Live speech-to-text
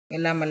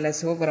எல்லாமல்ல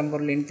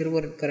சிவபரம்பொருளின்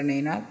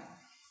திருவருட்கருணையினால்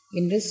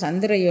இன்று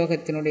சந்திர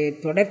யோகத்தினுடைய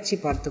தொடர்ச்சி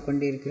பார்த்து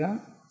கொண்டிருக்கிறோம்.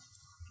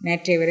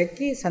 நேற்றைய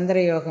வரைக்கும் சந்திர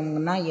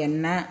யோகம்னா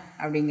என்ன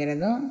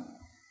அப்படிங்கிறதும்,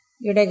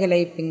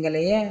 இடைகளை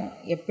பிங்களைய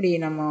எப்படி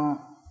நம்ம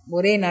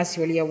ஒரே நாசி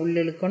வழியாக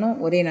உள்ளிழுக்கணும்,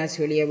 ஒரே நாசி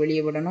வழியாக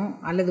வெளியே விடணும்,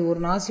 அல்லது ஒரு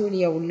நாசி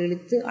வழியாக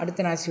உள்ளிழுத்து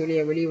அடுத்த நாசி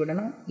வழியாக வெளியே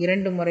விடணும்,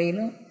 இரண்டு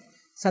முறையிலும்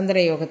சந்திர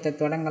யோகத்தை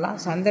தொடங்கலாம்.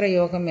 சந்திர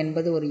யோகம்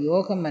என்பது ஒரு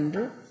யோகம்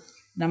என்று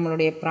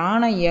நம்மளுடைய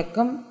பிராண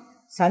இயக்கம்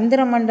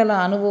சந்திரமண்டல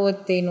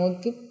அனுபவத்தை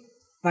நோக்கி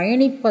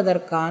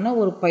பயணிப்பதற்கான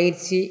ஒரு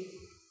பயிற்சி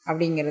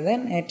அப்படிங்கிறத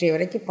நேற்றைய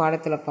வரைக்கும்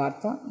பாடத்தில்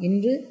பார்த்தோம்.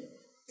 இன்று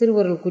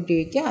திருவருள் கூட்டி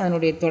வைக்க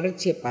அதனுடைய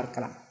தொடர்ச்சியை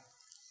பார்க்கலாம்.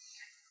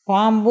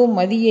 பாம்பு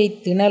மதியை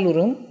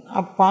திணலுறும்,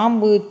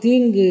 அப்பாம்பு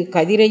தீங்கு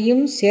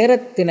கதிரையும்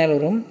சேரத்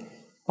திணலுறும்,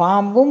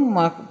 பாம்பும்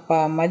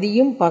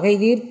மதியும் பகை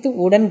தீர்த்து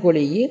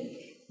உடன்கொழியி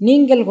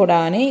நீங்கள்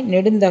கொடானே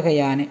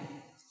நெடுந்தகையானே.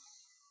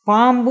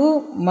 பாம்பு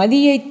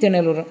மதியை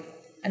திணலுறும்,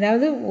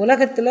 அதாவது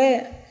உலகத்தில்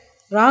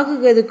ராகு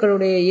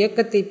கேதுக்களுடைய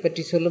இயக்கத்தை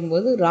பற்றி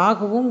சொல்லும்போது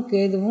ராகுவும்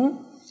கேதுவும்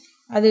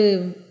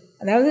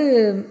அதாவது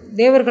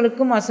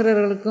தேவர்களுக்கும்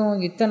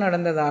அசுரர்களுக்கும் யுத்தம்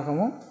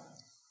நடந்ததாகவும்,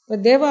 இப்போ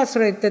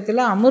தேவாசுர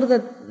யுத்தத்தில்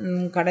அமிர்தம்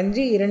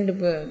கடைஞ்சி இரண்டு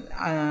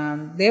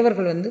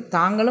தேவர்கள்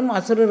தாங்களும்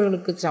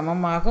அசுரர்களுக்கு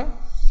சமமாக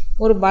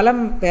ஒரு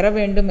பலம் பெற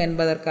வேண்டும்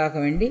என்பதற்காக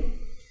வேண்டி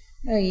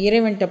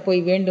இறைவன்கிட்ட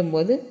போய்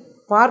வேண்டும்போது,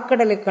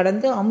 பார்க்கடலை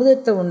கடந்து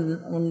அமுதத்தை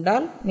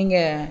உண்டால்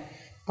நீங்கள்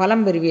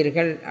பலம்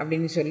பெறுவீர்கள்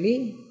அப்படின்னு சொல்லி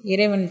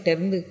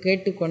இறைவன்கிட்டருந்து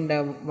கேட்டுக்கொண்ட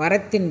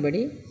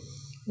வரத்தின்படி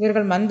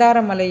இவர்கள் மந்தார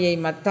மலையை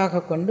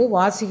மத்தாக கொண்டு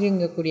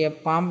வாசிக்கக்கூடிய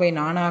பாம்பை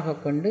நானாக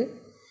கொண்டு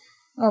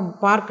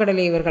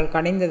பார்க்கடலை இவர்கள்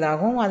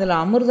கடைந்ததாகவும், அதில்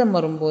அமிர்தம்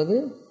வரும்போது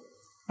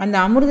அந்த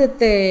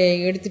அமிர்தத்தை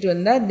எடுத்துகிட்டு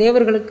வந்தால்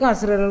தேவர்களுக்கும்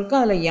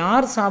அசுரர்களுக்கும் அதில்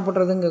யார்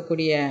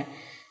சாப்பிட்றதுங்கக்கூடிய,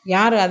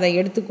 யார் அதை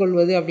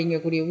எடுத்துக்கொள்வது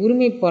அப்படிங்கக்கூடிய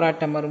உரிமை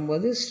போராட்டம்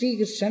வரும்போது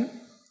ஸ்ரீகிருஷ்ணன்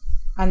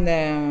அந்த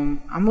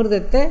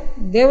அமிர்தத்தை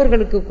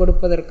தேவர்களுக்கு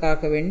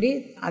கொடுப்பதற்காக வேண்டி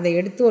அதை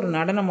எடுத்து ஒரு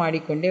நடனம்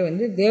ஆடிக்கொண்டே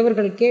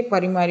தேவர்களுக்கே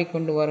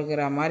பரிமாறிக்கொண்டு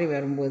வருகிற மாதிரி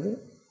வரும்போது,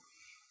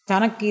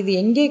 தனக்கு இது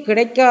எங்கே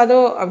கிடைக்காதோ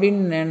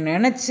அப்படின்னு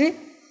நினச்சி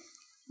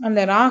அந்த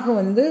ராகு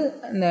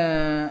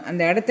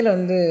அந்த இடத்துல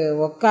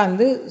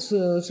உட்காந்து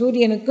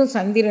சூரியனுக்கும்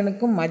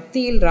சந்திரனுக்கும்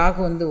மத்தியில்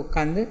ராகு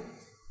உட்காந்து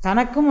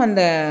தனக்கும்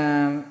அந்த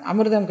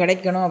அமிர்தம்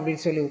கிடைக்கணும்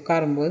அப்படின்னு சொல்லி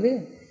உட்காரும்போது,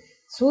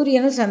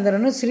 சூரியனும்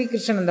சந்திரனும்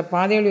ஸ்ரீகிருஷ்ணன் அந்த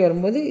பாதையில்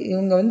வரும்போது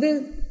இவங்க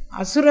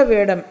அசுர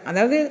வேடம்,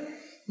 அதாவது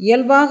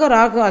இயல்பாக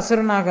ராகு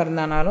அசுரனாக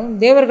இருந்தானாலும்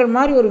தேவர்கள்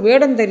மாதிரி ஒரு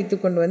வேடம் தரித்து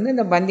கொண்டு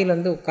இந்த பந்தியில்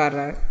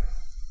உட்கார்றாரு.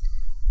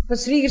 இப்போ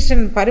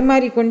ஸ்ரீகிருஷ்ணன்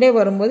பரிமாறிக்கொண்டே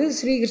வரும்போது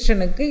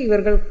ஸ்ரீகிருஷ்ணனுக்கு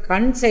இவர்கள்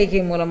கண்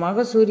சைகை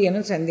மூலமாக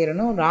சூரியனும்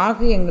சந்திரனும்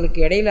ராகு எங்களுக்கு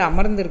இடையில்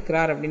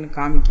அமர்ந்திருக்கிறார் அப்படின்னு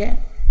காமிக்க,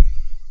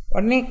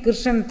 உடனே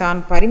கிருஷ்ணன் தான்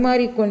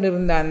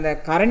பரிமாறிக்கொண்டிருந்த அந்த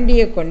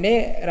கரண்டியை கொண்டே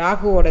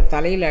ராகுவோட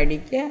தலையில்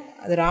அடிக்க,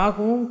 அது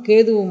ராகுவும்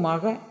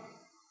கேதுவுமாக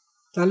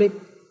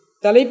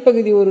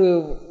தலைப்பகுதி ஒரு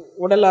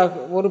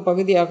உடலாக ஒரு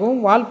பகுதியாகவும்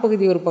வால்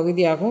பகுதி ஒரு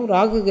பகுதியாகவும்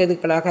ராகு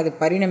கேதுக்களாக அது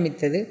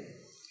பரிணமித்தது.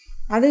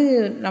 அது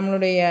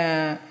நம்மளுடைய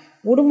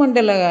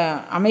உடுமண்டல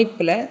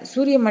அமைப்பில்,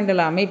 சூரிய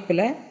மண்டல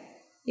அமைப்பில்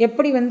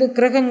எப்படி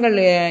கிரகங்கள்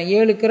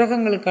 7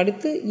 கிரகங்களுக்கு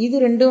அடுத்து இது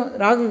ரெண்டும்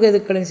ராகு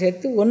கேதுக்களும்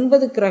சேர்த்து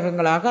 9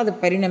 கிரகங்களாக அது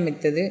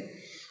பரிணமித்தது.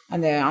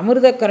 அந்த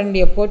அமிர்த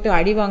கரண்டியை போட்டு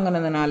அடி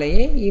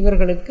வாங்கினதுனாலேயே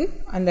இவர்களுக்கு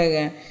அந்த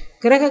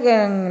கிரக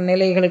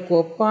நிலைகளுக்கு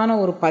ஒப்பான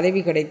ஒரு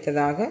பதவி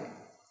கிடைத்ததாக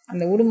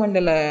அந்த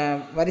உடுமண்டல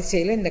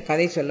வரிசையில் இந்த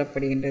கதை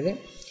சொல்லப்படுகின்றது.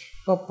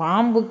 இப்போ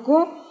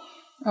பாம்புக்கும்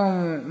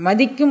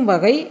மதிக்கும்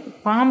வகை,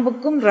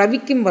 பாம்புக்கும்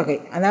ரவிக்கும் வகை,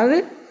 அதாவது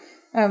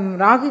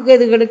ராகு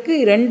கேதுகளுக்கு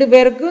 2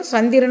 பேருக்கும்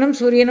சந்திரனும்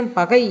சூரியனும்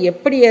பகை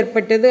எப்படி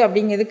ஏற்பட்டது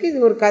அப்படிங்கிறதுக்கு இது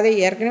ஒரு கதை.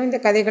 ஏற்கனவே இந்த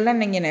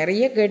கதைகள்லாம் நீங்கள்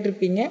நிறைய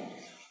கேட்டிருப்பீங்க.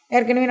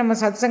 ஏற்கனவே நம்ம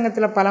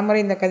சத்சங்கத்தில் பலமுறை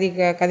இந்த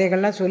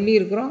கதைகள்லாம்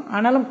சொல்லியிருக்கிறோம்.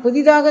 ஆனாலும்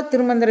புதிதாக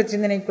திருமந்திர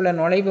சிந்தனைக்குள்ளே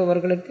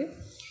நுழைபவர்களுக்கு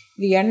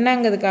இது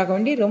என்னங்கிறதுக்காக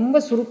வேண்டி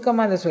ரொம்ப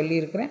சுருக்கமாக அதை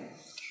சொல்லியிருக்கிறேன்.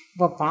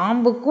 இப்போ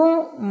பாம்புக்கும்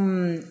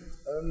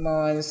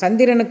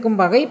சந்திரனுக்கும்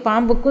பகை,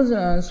 பாம்புக்கும்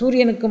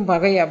சூரியனுக்கும்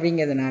பகை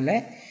அப்படிங்கிறதுனால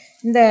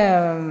இந்த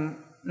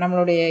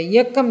நம்மளுடைய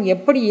இயக்கம்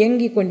எப்படி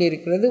இயங்கி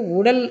கொண்டிருக்கிறது,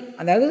 உடல்,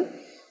 அதாவது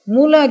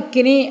மூல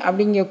அக்கினி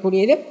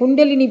அப்படிங்கக்கூடியதை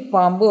குண்டலினி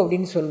பாம்பு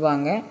அப்படின்னு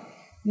சொல்லுவாங்க.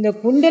 இந்த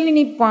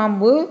குண்டலினி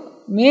பாம்பு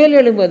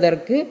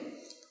மேலெழுவதற்கு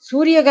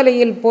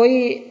சூரியகலையில் போய்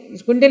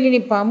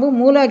குண்டலினி பாம்பு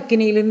மூல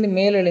அக்கினியிலிருந்து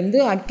மேலெழுந்து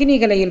அக்கினி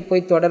கலையில்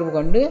போய் தொடர்பு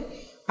கொண்டு,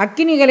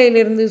 அக்கினி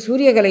கலையிலிருந்து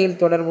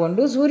சூரியகலையில் தொடர்பு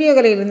கொண்டு,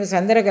 சூரியகலையிலிருந்து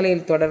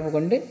சந்திரகலையில் தொடர்பு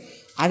கொண்டு,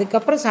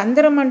 அதுக்கப்புறம்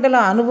சந்திரமண்டல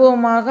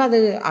அனுபவமாக அது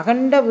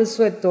அகண்ட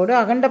விஸ்வத்தோடு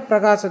அகண்ட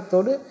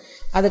பிரகாசத்தோடு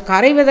அது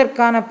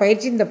கரைவதற்கான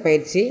பயிற்சி இந்த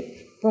பயிற்சி.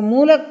 இப்போ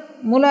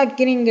மூல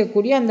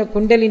அக்கினிங்கக்கூடிய அந்த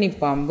குண்டலினி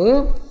பாம்பு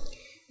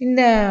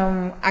இந்த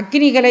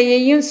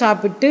அக்கினிகலையையும்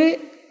சாப்பிட்டு,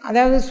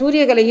 அதாவது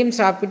சூரியகலையும்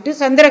சாப்பிட்டு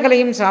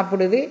சந்திரகலையும்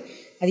சாப்பிடுது.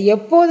 அது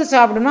எப்போது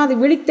சாப்பிடும்னா அது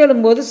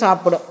விழித்தெழும்போது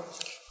சாப்பிடும்.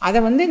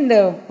 அதை இந்த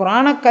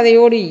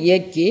புராணக்கதையோடு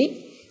இயக்கி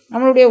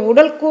நம்மளுடைய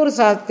உடல்கூறு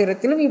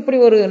சாஸ்திரத்திலும் இப்படி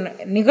ஒரு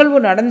நிகழ்வு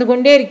நடந்து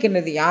கொண்டே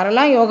இருக்கின்றது.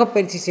 யாரெல்லாம் யோக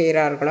பயிற்சி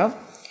செய்கிறார்களோ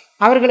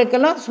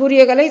அவர்களுக்கெல்லாம்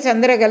சூரியகலை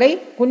சந்திரகலை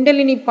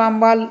குண்டலினி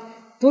பாம்பால்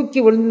தூக்கி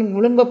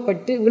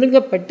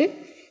விழுங்கப்பட்டு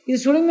இது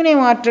சுழுமினை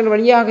ஆற்றல்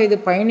வழியாக இது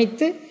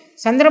பயணித்து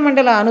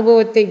சந்திரமண்டல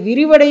அனுபவத்தை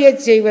விரிவடைய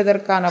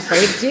செய்வதற்கான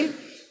பயிற்சியில்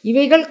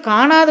இவைகள்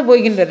காணாது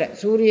போகின்றன.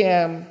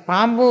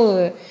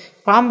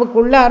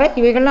 பாம்புக்குள்ளார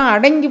இவைகள்லாம்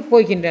அடங்கி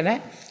போகின்றன.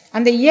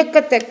 அந்த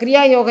இயக்கத்தை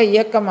கிரியாயோக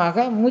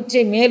இயக்கமாக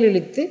மூச்சை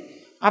மேலிழுத்து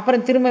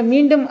அப்புறம் திரும்ப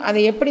மீண்டும்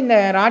அதை எப்படி இந்த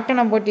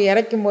ராட்டனம் போட்டு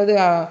இறக்கும்போது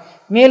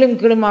மேலும்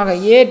கீழுமாக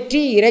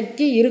ஏற்றி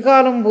இறக்கி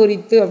இருகாலும்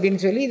பூரித்து அப்படின்னு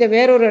சொல்லி இதை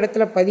வேறொரு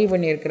இடத்துல பதிவு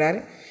பண்ணியிருக்கிறாரு.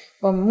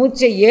 இப்போ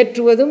மூச்சை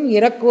ஏற்றுவதும்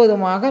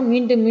இறக்குவதுமாக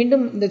மீண்டும்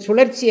மீண்டும் இந்த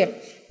சுழற்சியை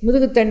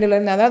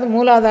முதுகுத்தண்டிலிருந்து, அதாவது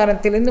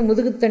மூலாதாரத்திலிருந்து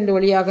முதுகுத்தண்டு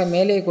வழியாக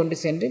மேலே கொண்டு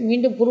சென்று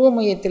மீண்டும் புருவ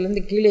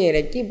மையத்திலிருந்து கீழே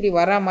இறக்கி இப்படி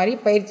வரா மாதிரி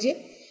பயிற்சியை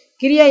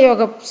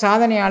கிரியாயோக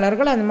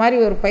சாதனையாளர்கள் அந்த மாதிரி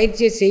ஒரு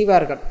பயிற்சியை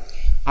செய்வார்கள்.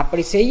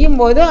 அப்படி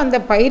செய்யும்போது அந்த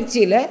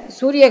பயிற்சியில்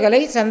சூரியகலை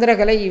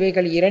சந்திரகலை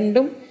இவைகள்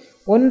இரண்டும்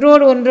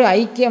ஒன்றோடு ஒன்று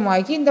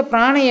ஐக்கியமாகி இந்த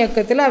பிராண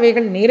இயக்கத்தில்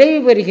அவைகள் நிறைவு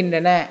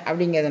பெறுகின்றன.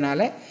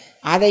 அப்படிங்கிறதுனால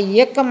அதை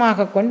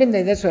இயக்கமாக கொண்டு இந்த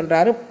இதை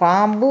சொல்கிறாரு.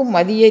 பாம்பு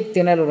மதியை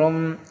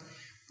திணறும்.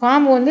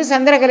 பாம்பு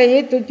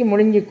சந்திரகலையை தூக்கி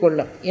முழுங்கி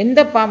கொள்ளும். எந்த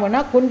பாம்புனா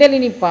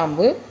குண்டலினி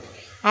பாம்பு.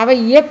 அவை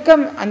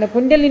இயக்கம், அந்த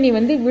குண்டலினி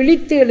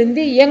விழித்து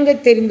எழுந்து இயங்க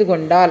தெரிந்து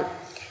கொண்டால்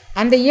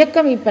அந்த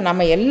இயக்கம் இப்போ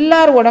நம்ம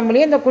எல்லார்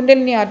உடம்புலையும் அந்த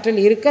குண்டலினி ஆற்றல்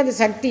இருக்குது, அந்த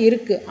சக்தி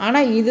இருக்குது.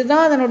 ஆனால்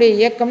இதுதான் அதனுடைய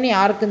இயக்கம்னு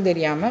யாருக்கும்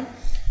தெரியாமல்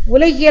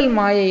உலகியல்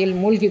மாயையில்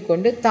மூழ்கி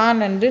கொண்டு தான்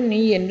என்று நீ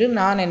என்று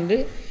நான் என்று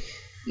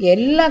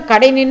எல்லாம்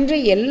கடை நின்று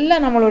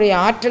எல்லாம் நம்மளுடைய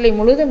ஆற்றலை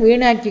முழுதும்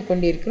வீணாக்கி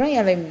கொண்டிருக்கிறோம்.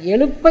 அதை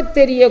எழுப்ப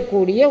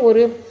தெரியக்கூடிய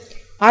ஒரு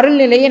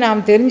அருள்நிலையை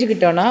நாம்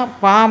தெரிஞ்சுக்கிட்டோன்னா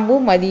பாம்பு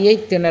மதியை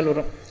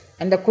திணறும்.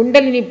 அந்த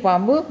குண்டலினி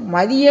பாம்பு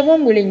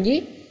மதியமும் விழுங்கி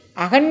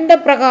அகண்ட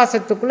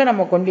பிரகாசத்துக்குள்ளே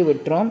நம்ம கொண்டு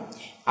விட்டுறோம்.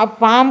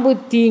 அப்பாம்பு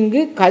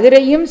தீங்கு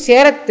கதிரையும்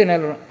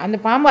சேரத்திணறும். அந்த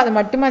பாம்பு அதை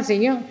மட்டுமா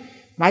செய்யும்?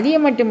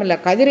 மதியம் மட்டுமில்லை,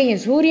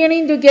 கதிரையும்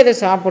சூரியனையும் தூக்கி அதை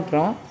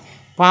சாப்பிட்றோம்.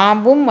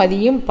 பாம்பும்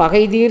மதியும்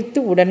பகை தீர்த்து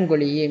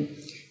உடன்கொழியும்.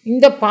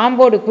 இந்த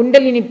பாம்போடு,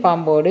 குண்டலினி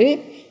பாம்போடு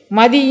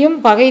மதியும்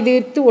பகை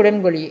தீர்த்து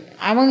உடன்கொழியும்.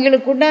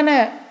 அவங்களுக்குண்டான,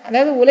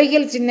 அதாவது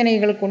உலகியல்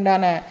சிந்தனைகளுக்கு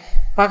உண்டான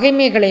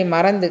பகைமைகளை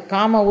மறந்து,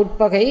 காம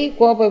உட்பகை,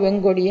 கோப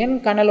வெங்கொடியன்,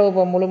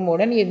 கனலோப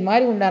முழுமுடன், இது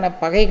மாதிரி உண்டான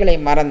பகைகளை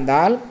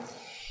மறந்தால்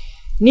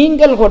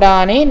நீங்கள்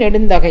கொடானே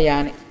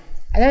நெடுந்தகையானே.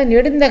 அதாவது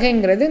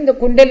நெடுந்தகைங்கிறது இந்த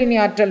குண்டலினி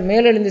ஆற்றல்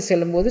மேலெழுந்து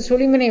செல்லும்போது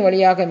சுழிமுனை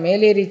வழியாக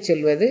மேலேறி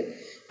செல்வது.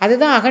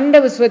 அதுதான் அகண்ட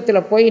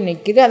விஸ்வத்தில் போய்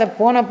நிற்கிது. அதை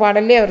போன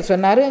பாடல்லே அவர்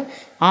சொன்னார்,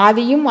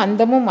 ஆதியும்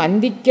அந்தமும்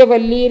அந்திக்க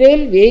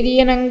வல்லீரேல்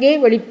வேதியனங்கே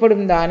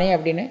வெளிப்படும் தானே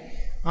அப்படின்னு.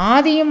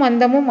 ஆதியும்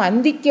அந்தமும்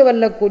அந்திக்க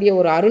வல்லக்கூடிய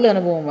ஒரு அருள்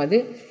அனுபவம் அது.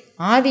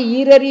 ஆதி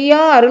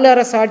ஈரறியா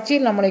அருளற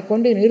சாட்சியில் நம்மளை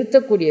கொண்டு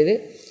நிறுத்தக்கூடியது.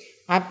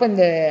 அப்போ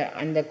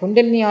அந்த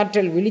குண்டலினி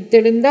ஆற்றல்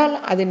விழித்தெழுந்தால்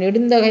அது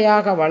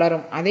நெடுந்தகையாக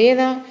வளரும். அதே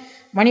தான்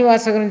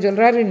மணிவாசகன்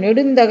சொல்கிறார்,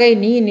 நெடுந்தகை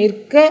நீ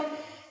நிற்க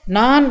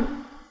நான்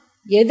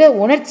எதை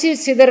உணர்ச்சி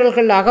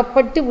சிதறல்கள்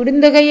அகப்பட்டு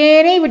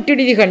விடுந்தகையேனே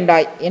விட்டுடுதி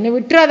கண்டாய். என்னை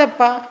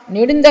விட்டுறாதப்பா,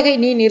 நெடுந்தகை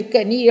நீ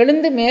நிற்க, நீ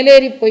எழுந்து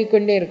மேலேறி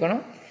போய்கொண்டே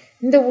இருக்கணும்.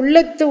 இந்த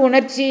உள்ளத்து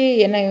உணர்ச்சி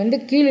என்னை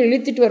கீழே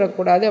இழுத்துட்டு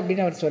வரக்கூடாது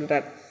அப்படின்னு அவர்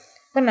சொல்கிறார்.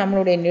 இப்போ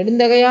நம்மளுடைய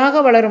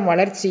நெடுந்தகையாக வளரும்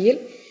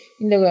வளர்ச்சியில்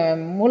இந்த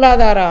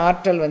மூலாதார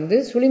ஆற்றல்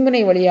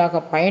சுழிமுனை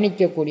வழியாக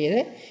பயணிக்கக்கூடியது.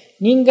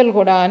 நீங்கள்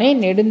கொடானே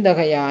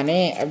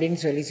நெடுந்தகையானே அப்படின்னு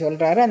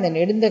சொல்கிறாரு. அந்த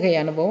நெடுந்தகை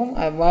அனுபவம்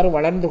அவ்வாறு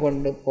வளர்ந்து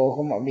கொண்டு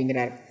போகும்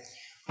அப்படிங்கிறார்.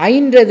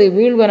 ஐன்றது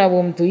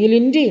வீழ்வனவும்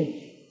துயிலின்றி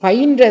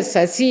பயின்ற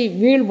சசி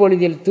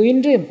வீழ்பொழுதில்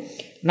துயின்று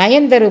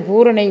நயந்தரு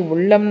பூரணை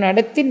உள்ளம்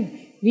நடத்தின்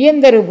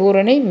வியந்தரு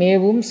பூரணை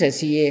மேவும்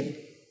சசியே.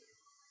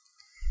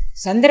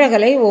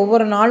 சந்திரகலை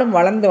ஒவ்வொரு நாளும்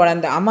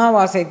வளர்ந்து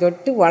அமாவாசை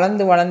தொட்டு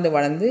வளர்ந்து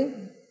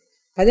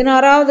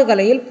 16வது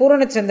கலையில்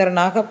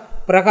பூரணச்சந்திரனாக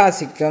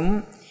பிரகாசிக்கும்.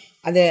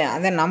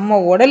 அதை நம்ம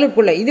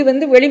உடலுக்குள்ளே,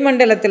 இது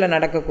வெளிமண்டலத்தில்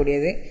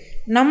நடக்கக்கூடியது.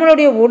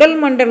 நம்மளுடைய உடல்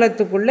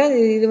மண்டலத்துக்குள்ளே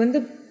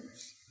இது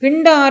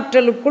பிண்ட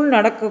ஆற்றலுக்குள்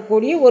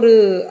நடக்கக்கூடிய ஒரு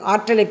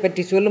ஆற்றலை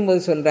பற்றி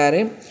சொல்லும்போது சொல்கிறாரு,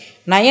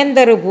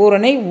 நயந்தரு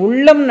பூரணை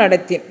உள்ளம்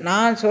நடத்தி.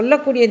 நான்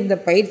சொல்லக்கூடிய இந்த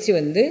பயிற்சி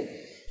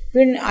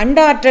அண்ட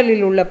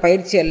ஆற்றலில் உள்ள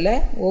பயிற்சி அல்ல.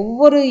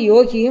 ஒவ்வொரு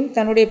யோகியும்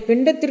தன்னுடைய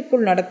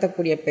பிண்டத்திற்குள்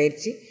நடத்தக்கூடிய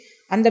பயிற்சி.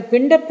 அந்த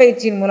பிண்ட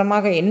பயிற்சியின்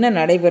மூலமாக என்ன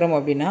நடைபெறும்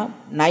அப்படின்னா,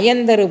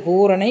 நயந்தரு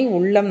பூரணை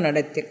உள்ளம்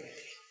நடத்தி.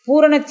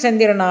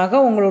 பூரணச்சந்திரனாக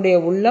உங்களுடைய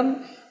உள்ளம்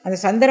அந்த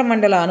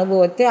சந்திரமண்டல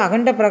அனுபவத்தை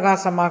அகண்ட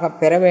பிரகாசமாக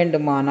பெற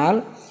வேண்டுமானால்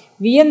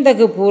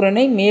வியந்தகு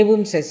பூரணை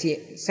மேவும்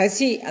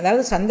சசி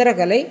அதாவது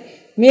சந்திரகலை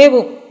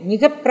மேவும்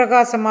மிக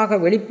பிரகாசமாக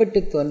வெளிப்பட்டு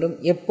தோன்றும்.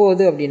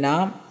 எப்போது அப்படின்னா,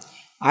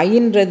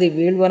 ஐன்றது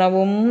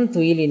வீழ்வனவும்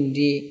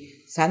துயிலின்றி.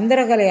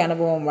 சந்திரகலை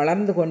அனுபவம்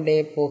வளர்ந்து கொண்டே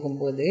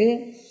போகும்போது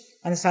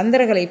அந்த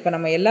சந்திரகலை, இப்போ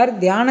நம்ம எல்லோரும்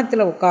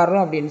தியானத்தில்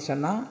உட்காரோம் அப்படின்னு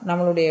சொன்னால்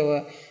நம்மளுடைய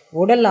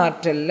உடல்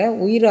ஆற்றலில்,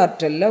 உயிர்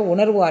ஆற்றலில்,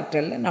 உணர்வு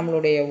ஆற்றலில்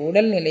நம்மளுடைய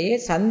உடல்நிலையை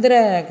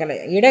சந்திரகலை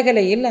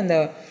இடகலையில் அந்த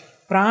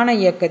பிராண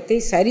இயக்கத்தை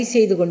சரி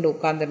செய்து கொண்டு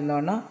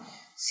உட்கார்ந்துருந்தோன்னா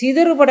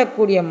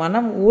சிதறுபடக்கூடிய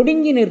மனம்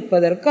ஒடுங்கி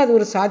நிற்பதற்கு அது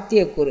ஒரு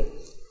சாத்தியக்கூறு.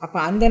 அப்போ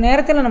அந்த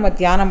நேரத்தில் நம்ம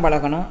தியானம்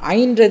பழகணும்.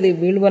 ஐன்றது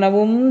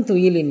வீழ்வனவும்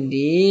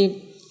துயிலின்றி.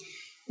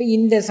 இப்போ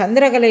இந்த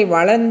சந்திரகலை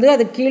வளர்ந்து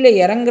அது கீழே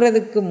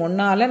இறங்குறதுக்கு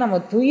முன்னால் நம்ம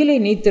துயிலை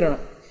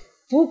நீத்திடணும்.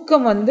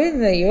 தூக்கம்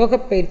இந்த யோக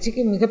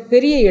பயிற்சிக்கு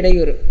மிகப்பெரிய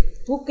இடையூறு.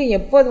 தூக்கம்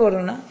எப்போது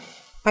வரும்னா,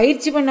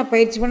 பயிற்சி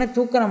பண்ண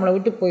தூக்கம் நம்மளை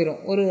விட்டு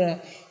போயிடும். ஒரு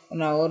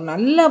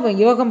நல்ல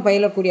யோகம்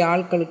பயிலக்கூடிய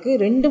ஆட்களுக்கு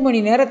 2 மணி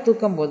நேரம்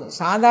தூக்கம் போதும்.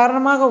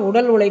 சாதாரணமாக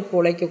உடல் உழைப்பு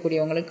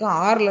உழைக்கக்கூடியவங்களுக்கு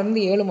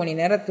 6லேருந்து 7 மணி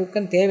நேரம்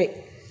தூக்கம் தேவை.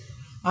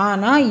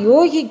 ஆனால்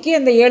யோகிக்கு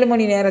அந்த 7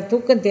 மணி நேர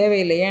தூக்கம்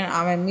தேவையில்லையே.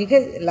 அவன் மிக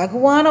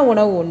லகுவான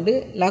உணவு உண்டு,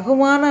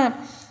 லகுவான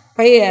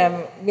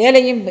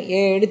வேலையும்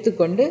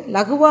எடுத்துக்கொண்டு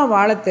லகுவாக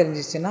வாழ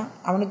தெரிஞ்சிச்சுன்னா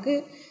அவனுக்கு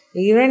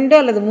 2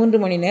 அல்லது 3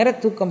 மணி நேரம்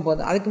தூக்கம்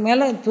போதும். அதுக்கு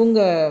மேலே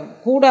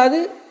தூங்கக்கூடாது,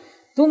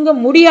 தூங்க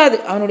முடியாது.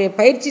 அவனுடைய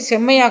பயிற்சி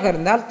செம்மையாக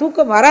இருந்தால்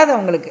தூக்கம் வராது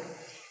அவங்களுக்கு.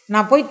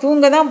 நான் போய்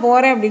தூங்க தான்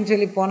போகிறேன் அப்படின்னு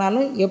சொல்லி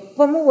போனாலும்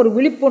எப்பவும் ஒரு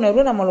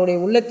விழிப்புணர்வு நம்மளுடைய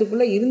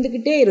உள்ளத்துக்குள்ளே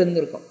இருந்துக்கிட்டே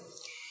இருந்திருக்கும்.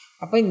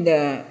 அப்போ இந்த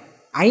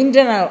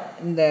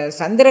இந்த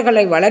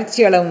சந்திரகலை வளர்ச்சி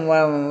அளவு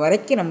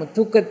வரைக்கும் நம்ம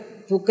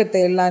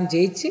தூக்கத்தை எல்லாம்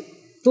ஜெயிச்சு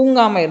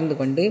தூங்காமல் இருந்து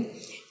கொண்டு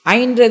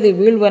ஐன்றது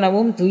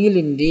வீழ்வனவும்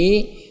துயிலின்றி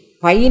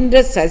பயின்ற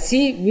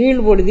சசி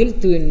வீழ்பொழுதில்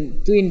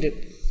துயின்று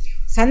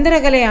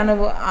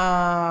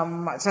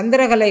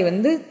சந்திரகலை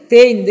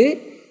தேய்ந்து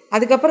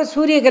அதுக்கப்புறம்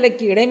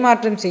சூரியகலைக்கு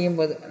இடைமாற்றம்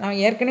செய்யும்போது,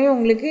 நான் ஏற்கனவே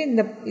உங்களுக்கு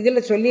இந்த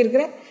இதில்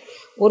சொல்லியிருக்கிறேன்,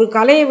 ஒரு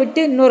கலையை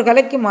விட்டு இன்னொரு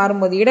கலைக்கு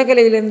மாறும்போது,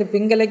 இடகலையிலேருந்து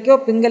பிங்கலைக்கோ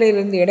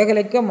பிங்கலையிலேருந்து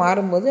இடகலைக்கோ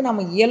மாறும்போது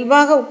நம்ம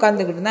இயல்பாக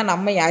உட்கார்ந்துக்கிட்டு இருந்தால்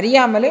நம்மை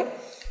அறியாமலே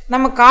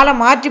நம்ம காலை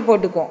மாற்றி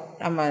போட்டுக்குவோம்.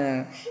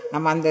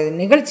 நம்ம அந்த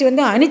நிகழ்ச்சி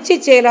அனிச்சை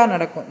செயலாக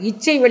நடக்கும்.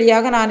 இச்சை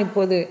வழியாக நான்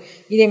இப்போது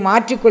இதை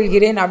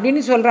மாற்றிக்கொள்கிறேன்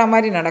அப்படின்னு சொல்கிற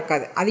மாதிரி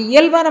நடக்காது. அது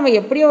இயல்பாக நம்ம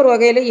எப்படியோ ஒரு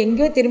வகையில்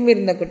எங்கேயோ திரும்பி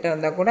இருந்துக்கிட்டு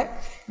இருந்தால் கூட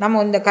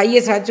நம்ம இந்த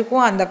கையை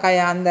சாய்ச்சிக்குவோம்,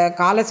 அந்த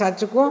காலை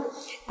சாய்ச்சிக்குவோம்,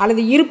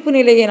 அல்லது இருப்பு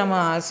நிலையை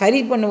நம்ம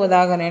சரி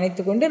பண்ணுவதாக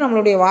நினைத்து கொண்டு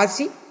நம்மளுடைய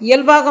வாசி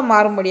இயல்பாக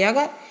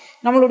மாறும்படியாக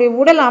நம்மளுடைய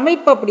உடல்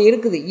அமைப்பு அப்படி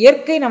இருக்குது.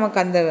 இயற்கை நமக்கு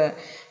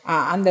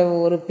அந்த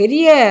ஒரு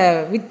பெரிய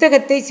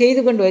வித்தகத்தை செய்து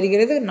கொண்டு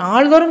வருகிறது.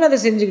 நாள்தோறும் அதை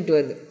செஞ்சுக்கிட்டு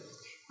வருது.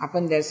 அப்போ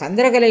இந்த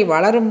சந்திரகலை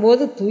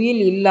வளரும்போது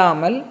துயில்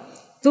இல்லாமல்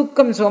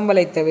தூக்கம்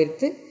சோம்பலை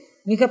தவிர்த்து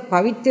மிக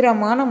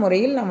பவித்திரமான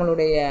முறையில்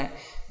நம்மளுடைய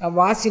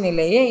வாசி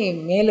நிலையை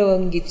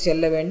மேலோங்கி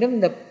செல்ல வேண்டும்.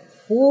 இந்த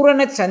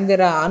பூரண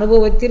சந்திர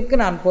அனுபவத்திற்கு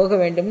நான் போக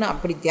வேண்டும்னு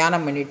அப்படி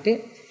தியானம் பண்ணிவிட்டு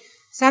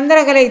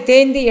சந்திரகலை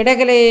தேய்ந்து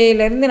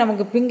இடகலையிலேருந்து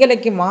நமக்கு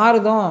பிங்கலைக்கு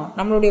மாறுதோம்,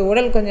 நம்மளுடைய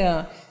உடல் கொஞ்சம்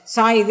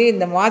சாயுது,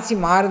 இந்த வாசி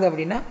மாறுது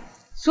அப்படின்னா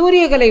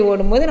சூரியகலை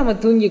ஓடும்போது நம்ம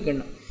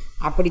தூங்கிக்கணும்.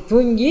 அப்படி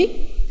தூங்கி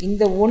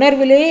இந்த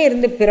உணர்விலே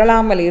இருந்து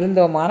பிறளாமல்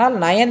இருந்தோமானால்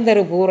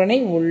நயந்தரு பூரணை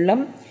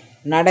உள்ளம்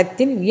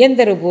நடத்தின்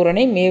வியந்தரு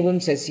பூரணை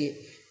மேவும் சசி.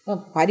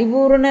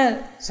 பரிபூரண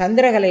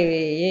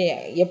சந்திரகலையே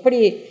எப்படி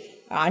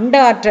அண்ட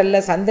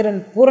ஆற்றலில்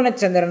சந்திரன்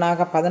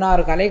பூரணச்சந்திரனாக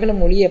 16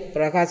 கலைகளும் ஒளிய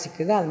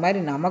பிரகாசிக்குதோ அது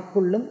மாதிரி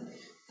நமக்குள்ளும்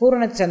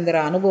பூரணச்சந்திர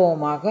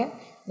அனுபவமாக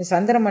இந்த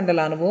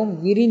சந்திரமண்டல அனுபவம்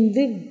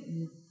விரிந்து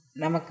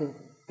நமக்கு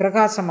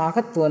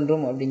பிரகாசமாக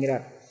தோன்றும்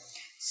அப்படிங்கிறார்.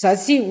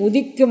 சசி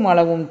உதிக்கும்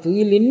அளவும்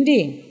துயிலின்றி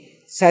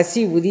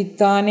சசி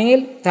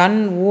உதித்தானேல் தன்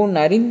ஊன்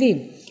அறிந்தி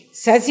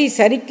சசி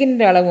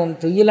சரிக்கின்ற அளவும்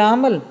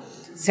துயிலாமல்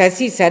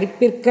சசி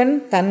சரிப்பிற்கண்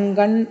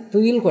தன்கண்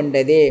துயில்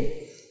கொண்டதே.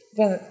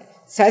 இப்போ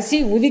சசி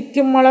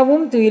உதிக்கும்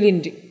அளவும்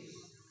துயிலின்றி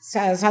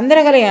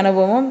சந்திரகலை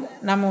அனுபவம்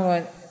நம்ம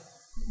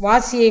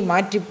வாசியை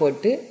மாற்றி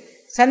போட்டு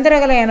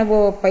சந்திரகலை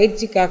அனுபவ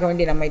பயிற்சிக்காக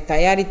வேண்டி நம்மை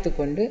தயாரித்து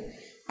கொண்டு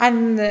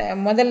அந்த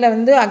முதல்ல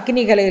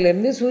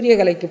அக்னிகலையிலேருந்து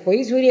சூரியகலைக்கு போய்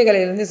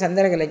சூரியகலையிலேருந்து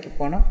சந்திரகலைக்கு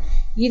போனோம்.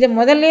 இதை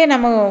முதல்ல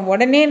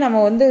உடனே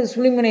நம்ம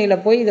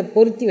சுழிமுனையில் போய் இதை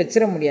பொருத்தி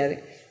வச்சிட முடியாது.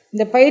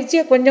 இந்த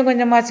பயிற்சியை கொஞ்சம்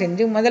கொஞ்சமாக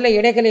செஞ்சு முதல்ல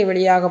இடைகலை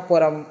வழியாக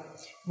போகிற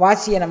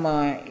வாசியை நம்ம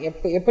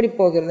எப்படி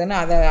போகிறதுன்னு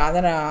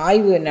அதனை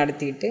ஆய்வு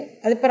நடத்திக்கிட்டு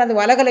அதுக்கப்புறம் அந்த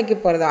வலகலைக்கு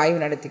போகிறத ஆய்வு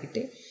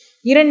நடத்திக்கிட்டு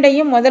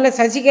இரண்டையும் முதல்ல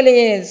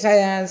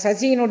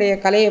சசியினுடைய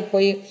கலையை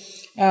போய்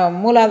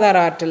மூலாதார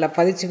ஆற்றலில்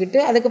பதிச்சுக்கிட்டு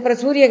அதுக்கப்புறம்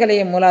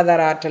சூரியகலையை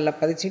மூலாதார ஆற்றலில்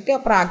பதிச்சுக்கிட்டு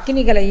அப்புறம்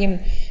அக்கினிகளையும்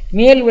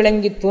மேல்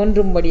விளங்கி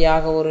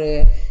தோன்றும்படியாக ஒரு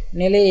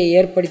நிலையை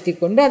ஏற்படுத்தி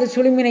கொண்டு அது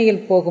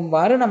சுழிமுனையில்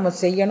போகும்பாறு நம்ம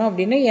செய்யணும்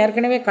அப்படின்னு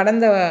ஏற்கனவே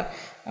கடந்த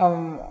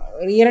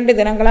 2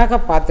 தினங்களாக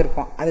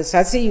பார்த்துருக்கோம். அது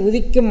சசி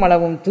உதிக்கும்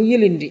அளவும்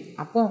துயிலின்றி.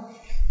 அப்போ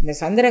இந்த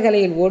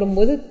சந்திரகலையில்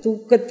ஓடும்போது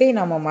தூக்கத்தை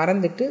நம்ம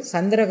மறந்துட்டு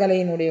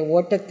சந்திரகலையினுடைய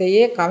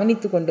ஓட்டத்தையே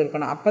கவனித்து கொண்டு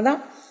இருக்கணும். அப்போ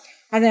தான்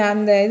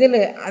அந்த இதில்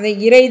அதை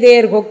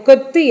இறைதேர்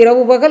கொக்கத்து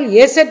இரவு பகல்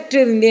ஏசற்று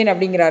இருந்தேன்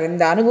அப்படிங்கிறார்.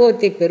 இந்த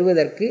அனுபவத்தை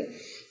பெறுவதற்கு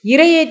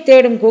இறையை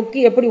தேடும் கொக்கு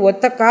எப்படி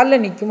ஒத்த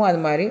காலில் நிற்குமோ அது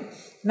மாதிரி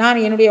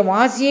நான் என்னுடைய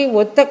வாசியை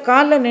ஒத்த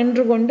காலில்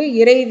நின்று கொண்டு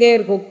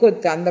இறைதேர்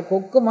கொக்கத்து அந்த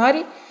கொக்கு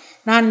மாதிரி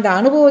நான் இந்த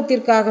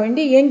அனுபவத்திற்காக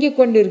வேண்டி இயங்கி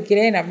கொண்டு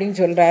இருக்கிறேன் அப்படின்னு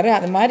சொல்கிறாரு.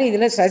 அது மாதிரி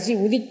இதில் சசி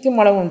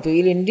உதிக்கும் அளவும்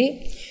துயிலின்றி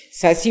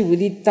சசி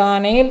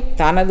உதித்தானேல்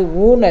தனது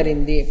ஊன்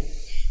அறிந்து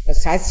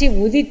சசி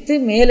உதித்து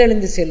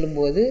மேலெழுந்து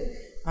செல்லும்போது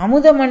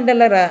அமுத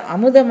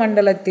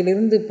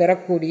மண்டலத்திலிருந்து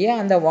பெறக்கூடிய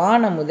அந்த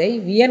வானமுதை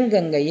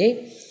வியன்கங்கையை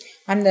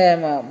அந்த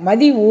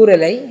மதி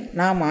ஊரலை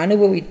நாம்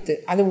அனுபவித்து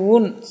அது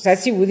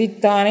சசி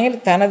உதித்தானேல்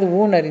தனது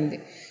ஊன் அறிந்து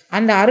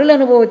அந்த அருள்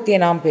அனுபவத்தை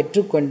நாம்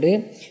பெற்றுக்கொண்டு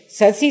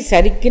சசி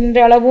சரிக்கின்ற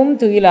அளவும்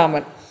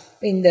துயிலாமல்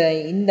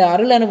இந்த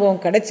அருள்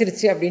அனுபவம்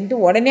கிடச்சிருச்சு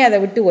அப்படின்ட்டு உடனே அதை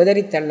விட்டு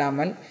உதறி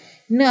தள்ளாமல்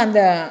இன்னும்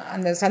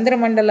அந்த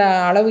சந்திரமண்டல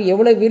அளவு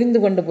எவ்வளோ விரிந்து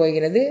கொண்டு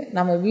போகிறது.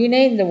 நம்ம வீணே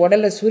இந்த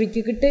உடலை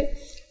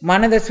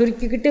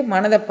சுருக்கிக்கிட்டு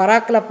மனதை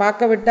பராக்கில்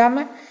பார்க்க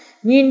விட்டாமல்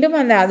மீண்டும்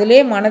அதிலே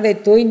மனதை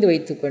தோய்ந்து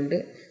வைத்து கொண்டு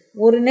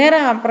ஒரு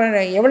நேரம் அப்புறம்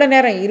எவ்வளோ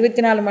நேரம்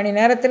 24 மணி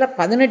நேரத்தில்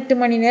 18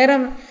 மணி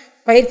நேரம்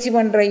பயிற்சி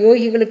பண்ணுற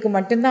யோகிகளுக்கு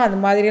மட்டும்தான் அது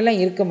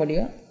மாதிரியெல்லாம் இருக்க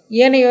முடியும்.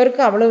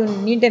 ஏனையோருக்கு அவ்வளோ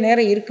நீண்ட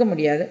நேரம் இருக்க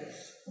முடியாது.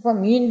 அப்போ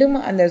மீண்டும்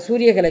அந்த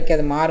சூரியகலைக்கு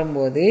அது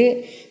மாறும்போது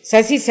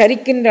சசி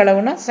சரிக்கின்ற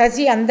அளவுனா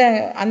சசி அந்த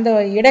அந்த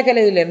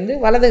இடகலையிலிருந்து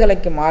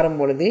வலதுகலைக்கு மாறும்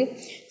பொழுது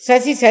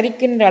சசி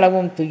சரிக்கின்ற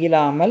அளவும்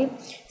துயிலாமல்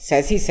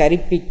சசி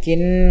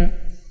சரிப்பிக்கின்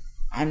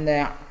அந்த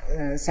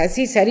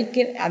சசி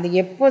சரிக்க அது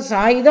எப்போ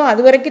சாயுதோ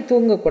அது வரைக்கும்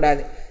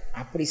தூங்கக்கூடாது.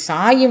 அப்படி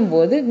சாயும்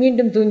போது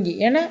மீண்டும் தூங்கி,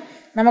 ஏன்னா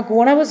நமக்கு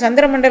உணவு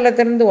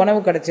சந்திரமண்டலத்திலிருந்து உணவு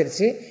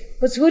கிடச்சிருச்சு.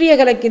 இப்போ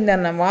சூரியகலைக்கு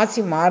இந்த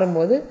வாசி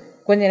மாறும்போது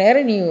கொஞ்சம்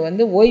நேரம் நீ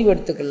ஓய்வு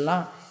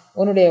எடுத்துக்கலாம்,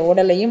 உன்னுடைய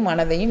உடலையும்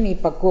மனதையும் நீ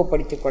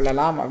பக்குவப்படுத்தி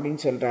கொள்ளலாம் அப்படின்னு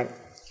சொல்கிறார்.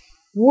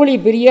 ஊழி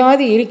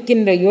பிரியாது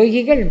இருக்கின்ற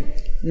யோகிகள்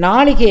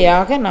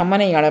நாளிகையாக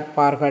நமனை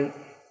அளப்பார்கள்,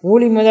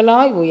 ஊழி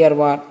முதலாய்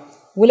உயர்வார்,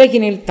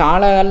 உலகினில்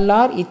தாழ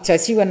அல்லார்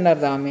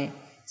இச்சசிவன்னர் தாமே.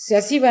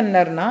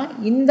 சசிவன்னர்னா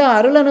இந்த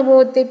அருள்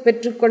அனுபவத்தை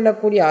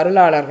பெற்றுக்கொள்ளக்கூடிய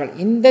அருளாளர்கள்,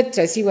 இந்த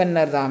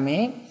சசிவன்னர் தாமே.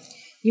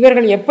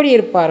 இவர்கள் எப்படி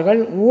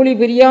இருப்பார்கள்? ஊழி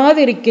பிரியாது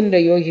இருக்கின்ற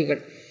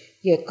யோகிகள்.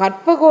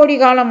 கற்பகோடி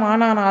காலம்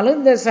ஆனாலும்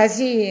இந்த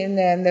சசி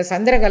இந்த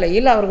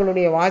சந்திரகலையில்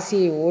அவர்களுடைய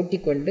வாசியை ஓட்டி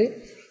கொண்டு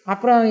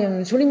அப்புறம்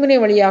சுழிமுனை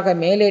வழியாக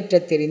மேலேற்ற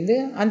தெரிந்து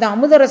அந்த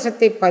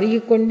அமுதரசத்தை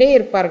பருகிக்கொண்டே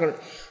இருப்பார்கள்.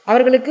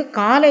 அவர்களுக்கு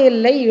கால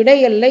எல்லை இடை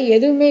எல்லை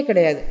எதுவுமே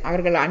கிடையாது.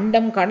 அவர்கள்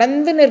அண்டம்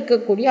கடந்து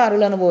நிற்கக்கூடிய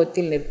அருள்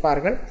அனுபவத்தில்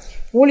நிற்பார்கள்.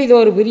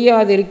 ஊழிதோறு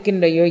பிரியாது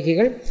இருக்கின்ற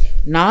யோகிகள்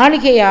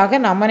நாளிகையாக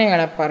நமனை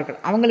அளப்பார்கள்.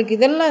 அவங்களுக்கு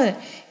இதெல்லாம்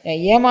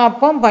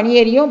ஏமாப்பம்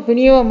பனியறியும்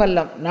பிணியோம்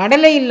அல்லம்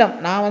நடலை இல்லம்.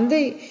 நான்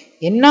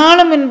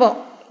என்னாலும் என்போம்,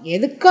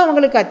 எதுக்கும்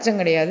அவங்களுக்கு அச்சம்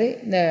கிடையாது.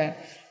 இந்த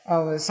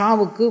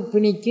சாவுக்கு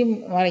பிணிக்கு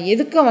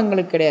எதுக்கு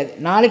அவங்களுக்கு கிடையாது.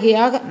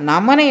 நாளிகையாக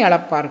நமனை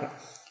அளப்பார்கள்.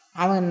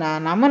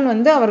 நமன்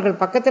அவர்கள்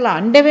பக்கத்தில்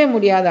அண்டவே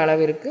முடியாத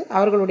அளவிற்கு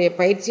அவர்களுடைய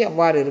பயிற்சி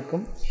அவ்வாறு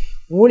இருக்கும்.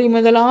 ஊழி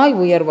முதலாய்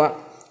உயர்வார்,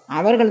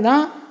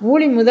 அவர்கள்தான்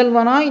ஊழி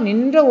முதல்வனாய்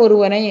நின்ற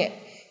ஒருவனை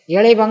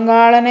ஏழை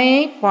பங்காளனை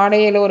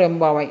பாடையலோர்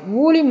எம்பாவாய்.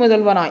 ஊழி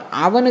முதல்வனாய்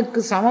அவனுக்கு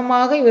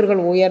சமமாக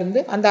இவர்கள் உயர்ந்து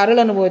அந்த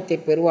அருள் அனுபவத்தை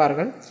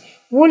பெறுவார்கள்.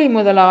 ஊழி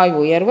முதலாய்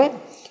உயர்வர்,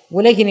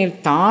 உலகினில்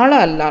தாழ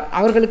அல்லார்,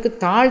 அவர்களுக்கு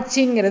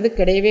தாழ்ச்சிங்கிறது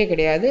கிடையவே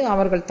கிடையாது.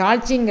 அவர்கள்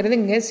தாழ்ச்சிங்கிறது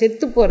இங்கே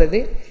செத்து போகிறது,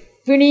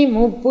 பிணி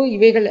மூப்பு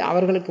இவைகள்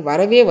அவர்களுக்கு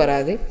வரவே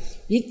வராது.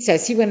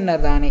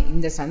 இச்சசிவன்னர் தானே,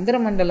 இந்த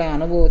சந்திரமண்டல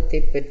அனுபவத்தை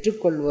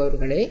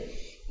பெற்றுக்கொள்பவர்களே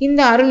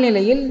இந்த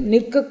அருள்நிலையில்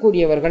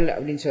நிற்கக்கூடியவர்கள்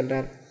அப்படின்னு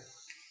சொல்கிறார்.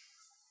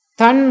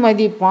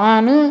 தன்மதி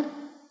பானு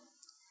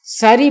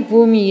சரி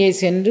பூமியே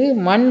சென்று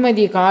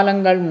மண்மதி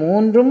காலங்கள்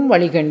மூன்றும்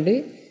வழிகண்டு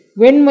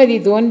வெண்மதி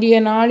தோன்றிய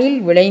நாளில்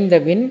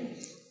விளைந்தபின்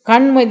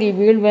கண்மதி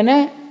வீழ்வன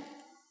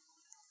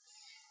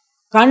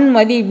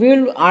கண்மதி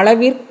வீழ்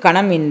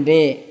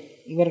அளவிற்கணமின்றே.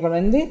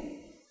 இவர்கள்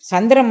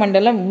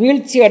சந்திரமண்டலம்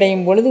வீழ்ச்சி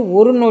அடையும் பொழுது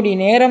ஒரு நொடி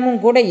நேரமும்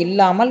கூட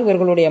இல்லாமல்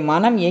இவர்களுடைய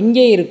மனம்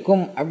எங்கே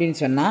இருக்கும் அப்படின்னு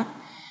சொன்னால்,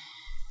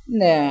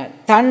 இந்த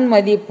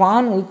தன்மதி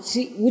பான்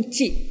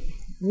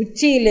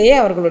உச்சியிலேயே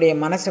அவர்களுடைய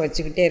மனசை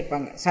வச்சுக்கிட்டே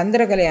இருப்பாங்க.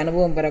 சந்திரகலை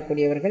அனுபவம்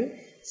பெறக்கூடியவர்கள்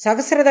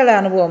சகசிரதள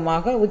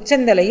அனுபவமாக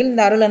உச்சந்தலையில்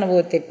இந்த அருள்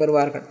அனுபவத்தை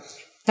பெறுவார்கள்.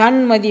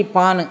 தன்மதி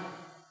பானு,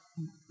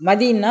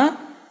 மதினா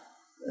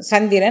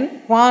சந்திரன்,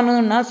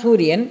 பானுன்னா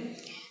சூரியன்.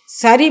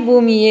 சரி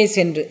பூமியே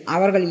சென்று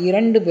அவர்கள்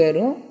இரண்டு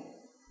பேரும்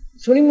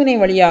சுழிமுனை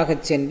வழியாக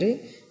சென்று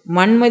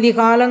மண்மதி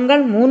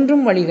காலங்கள்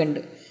மூன்றும்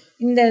வழிகண்டு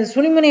இந்த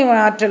சுழிமுனை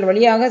ஆற்றல்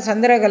வழியாக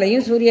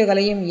சந்திரகலையும்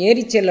சூரியகலையும்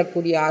ஏறி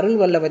செல்லக்கூடிய அருள்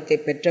வல்லவத்தை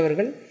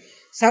பெற்றவர்கள்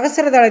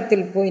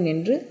சகசிரதளத்தில் போய்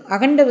நின்று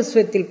அகண்ட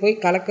விஸ்வத்தில் போய்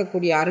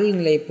கலக்கக்கூடிய அருள்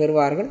நிலையை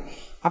பெறுவார்கள்.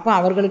 அப்போ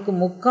அவர்களுக்கு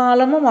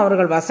முக்காலமும்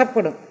அவர்கள்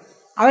வசப்படும்.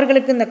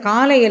 அவர்களுக்கு இந்த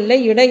கால எல்லை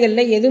இடை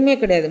எல்லை எதுவுமே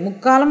கிடையாது.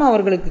 முக்காலமும்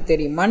அவர்களுக்கு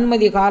தெரியும்.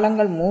 மண்மதி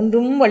காலங்கள்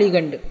மூன்றும்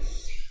வழிகண்டு,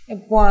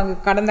 இப்போ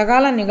கடந்த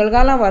காலம்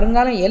நிகழ்காலம்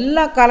வருங்காலம்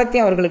எல்லா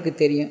காலத்தையும் அவர்களுக்கு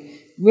தெரியும்.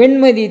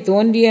 வெண்மதி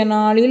தோன்றிய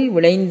நாளில்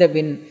விளைந்த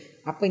பின்,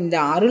 அப்போ இந்த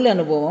அருள்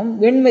அனுபவம்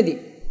வெண்மதி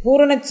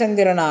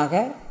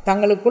பூரணச்சந்திரனாக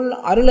தங்களுக்குள்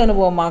அருள்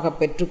அனுபவமாக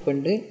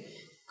பெற்றுக்கொண்டு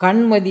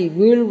கண்மதி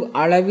வீழ்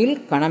அளவில்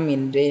கணம்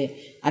என்றே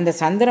அந்த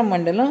சந்திர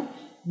மண்டலம்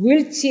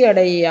வீழ்ச்சி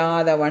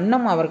அடையாத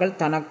வண்ணம் அவர்கள்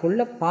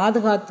தனக்குள்ள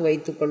பாதுகாத்து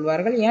வைத்து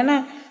கொள்வார்கள். ஏன்னா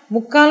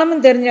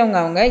முக்காலமும் தெரிஞ்சவங்க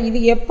அவங்க. இது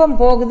எப்போ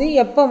போகுது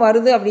எப்போ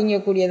வருது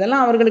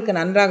அப்படிங்கக்கூடியதெல்லாம் அவர்களுக்கு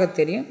நன்றாக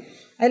தெரியும்.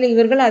 அதில்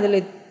இவர்கள் அதில்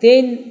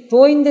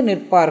தோய்ந்து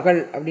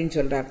நிற்பார்கள் அப்படின்னு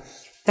சொல்கிறார்.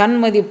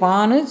 தன்மதி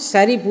பானு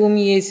சரி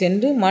பூமியை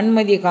சென்று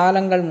மண்மதி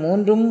காலங்கள்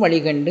மூன்றும்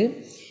வழிகண்டு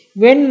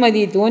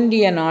வெண்மதி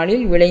தோன்றிய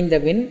நாளில்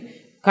விளைந்தபின்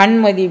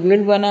கண்மதி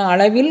வீழ்வன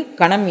அளவில்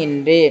கணம்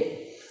என்றே.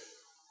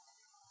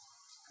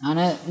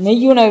 ஆனால்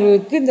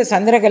மெய்யுணர்வுக்கு இந்த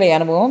சந்திரகலை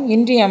அனுபவம்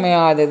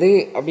இன்றியமையாதது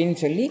அப்படின்னு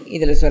சொல்லி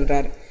இதில்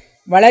சொல்கிறார்.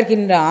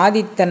 வளர்கின்ற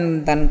ஆதித்தன்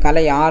தன்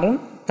கலையாரும்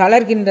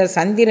தளர்கின்ற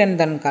சந்திரன்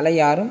தன்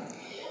கலையாரும்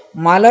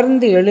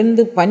மலர்ந்து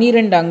எழுந்து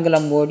 12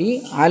 அங்குலம் ஓடி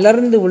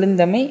அலர்ந்து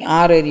விழுந்தமை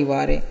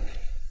ஆறறிவாரே.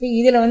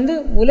 இதில்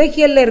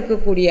உலகியலில்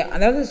இருக்கக்கூடிய,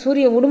 அதாவது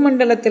சூரிய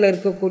உடுமண்டலத்தில்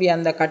இருக்கக்கூடிய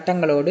அந்த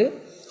கட்டங்களோடு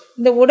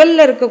இந்த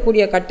உடலில்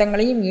இருக்கக்கூடிய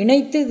கட்டங்களையும்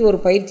இணைத்து இது ஒரு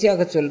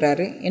பயிற்சியாக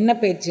சொல்கிறாரு. என்ன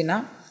பயிற்சினா,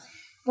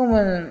 இப்போ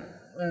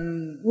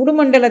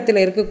உடுமண்டலத்தில்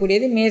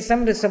இருக்கக்கூடியது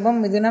மேசம் ரிஷபம்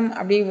மிதுனம்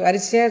அப்படி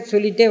வரிசையாக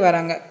சொல்லிகிட்டே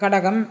வராங்க.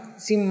 கடகம்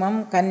சிம்மம்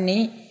கன்னி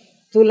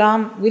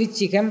துலாம்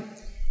விருச்சிகம்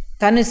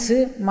தனுசு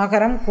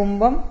மகரம்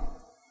கும்பம்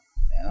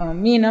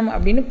மீனம்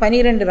அப்படின்னு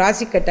 12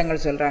 ராசி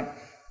கட்டங்கள் சொல்கிறாங்க.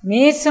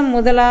 மேசம்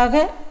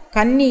முதலாக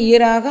கன்னி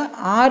ஈராக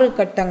 6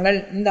 கட்டங்கள்.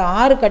 இந்த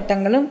 6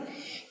 கட்டங்களும்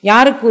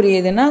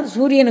யாருக்குரியதுன்னா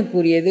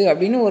சூரியனுக்குரியது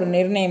அப்படின்னு ஒரு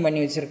நிர்ணயம் பண்ணி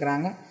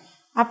வச்சுருக்கிறாங்க.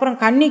 அப்புறம்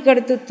கன்னிக்கு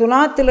அடுத்து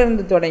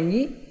துலாத்திலிருந்து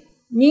தொடங்கி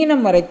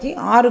மீனம் வரைக்கும்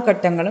 6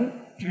 கட்டங்களும்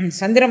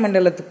சந்திர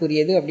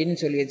மண்டலத்துக்குரியது அப்படின்னு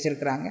சொல்லி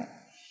வச்சுருக்கிறாங்க.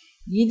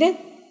 இதை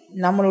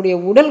நம்மளுடைய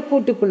உடல்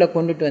கூட்டுக்குள்ளே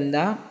கொண்டுட்டு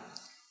வந்தால்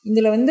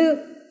இதில் வந்து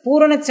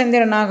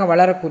பூரணச்சந்திரனாக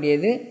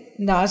வளரக்கூடியது.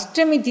 இந்த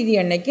அஷ்டமி திதி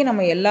அன்னைக்கு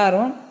நம்ம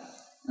எல்லாரும்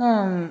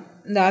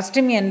இந்த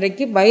அஷ்டமி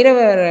அன்றைக்கு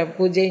பைரவர்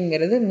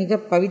பூஜைங்கிறது மிக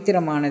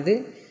பவித்திரமானது.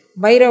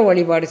 பைரவ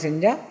வழிபாடு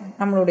செஞ்சால்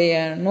நம்மளுடைய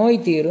நோய்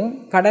தீரும்,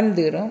 கடன்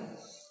தீரும்,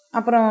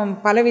 அப்புறம்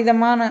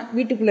பலவிதமான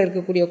வீட்டுக்குள்ளே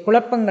இருக்கக்கூடிய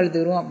குழப்பங்கள்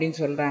தீரும் அப்படின்னு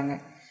சொல்கிறாங்க.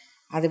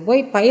 அது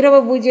போய் பைரவ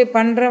பூஜை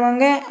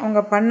பண்ணுறவங்க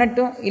அவங்க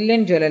பண்ணட்டும்,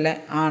 இல்லைன்னு சொல்லலை.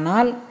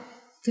 ஆனால்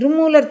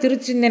திருமூலர்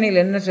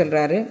திருச்சிந்தனையில் என்ன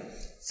சொல்கிறாரு,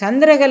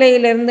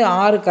 சந்திரகலையிலேருந்து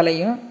 6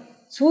 கலையும்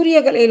சூரிய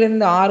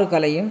கலையிலேருந்து 6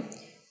 கலையும்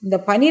இந்த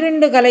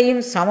 12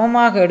 கலையும்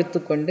சமமாக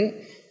எடுத்துக்கொண்டு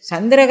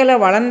சந்திரகலை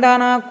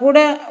வளர்ந்தானா கூட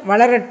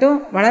வளரட்டும்,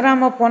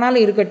 வளராமல்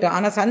போனாலும் இருக்கட்டும்,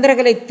 ஆனால்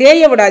சந்திரகலை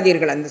தேய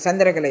விடாதீர்கள். அந்த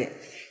சந்திரகலையை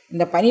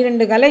இந்த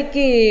 12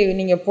 கலைக்கு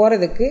நீங்கள்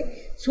போகிறதுக்கு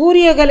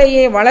சூரிய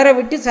கலையை வளர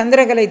விட்டு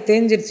சந்திரகலை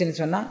தேஞ்சிருச்சுன்னு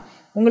சொன்னால்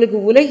உங்களுக்கு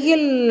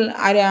உலகியல்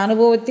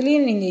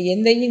அனுபவத்திலையும் நீங்கள்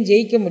எதையும்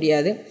ஜெயிக்க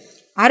முடியாது,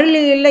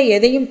 அருளியலில்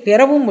எதையும்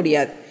பெறவும்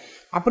முடியாது,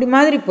 அப்படி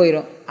மாதிரி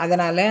போயிடும்.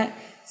 அதனால்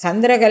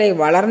சந்திரகலை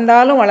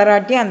வளர்ந்தாலும்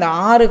வளராட்டி அந்த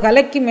 6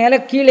 கலைக்கு மேலே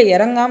கீழே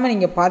இறங்காமல்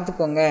நீங்கள்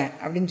பார்த்துக்கோங்க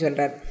அப்படின்னு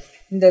சொல்கிறார்.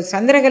 இந்த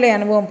சந்திரகலை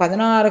அனுபவம்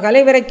 16 கலை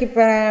வரைக்கும்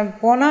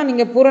போனால்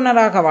நீங்கள்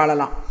பூரணராக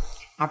வாழலாம்.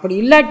 அப்படி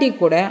இல்லாட்டி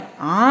கூட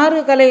 6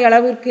 கலை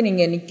அளவிற்கு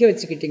நீங்கள் நிற்க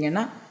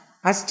வச்சுக்கிட்டிங்கன்னா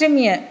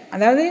அஷ்டமியை,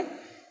 அதாவது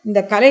இந்த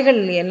கலைகள்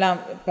எல்லாம்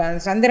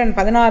சந்திரன்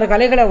 16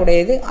 கலைகளை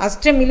உடையது,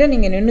 அஷ்டமியில்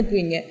நீங்கள்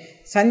நின்றுக்குவீங்க.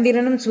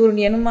 சந்திரனும்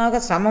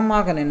சூரியனுமாக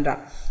சமமாக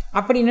நின்றார்.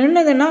 அப்படி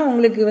நின்றுதுன்னா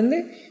உங்களுக்கு வந்து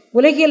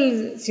உலகியல்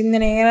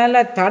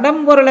சிந்தனைகளால்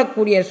தடம்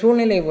பொருளக்கூடிய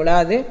சூழ்நிலை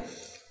விடாது.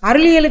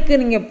 அருளியலுக்கு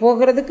நீங்கள்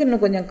போகிறதுக்கு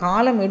இன்னும் கொஞ்சம்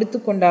காலம்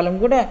எடுத்துக்கொண்டாலும்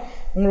கூட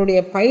உங்களுடைய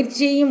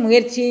பயிற்சியையும்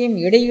முயற்சியையும்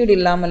இடையூறு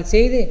இல்லாமல்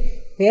செய்து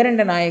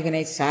பேரண்ட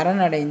நாயகனை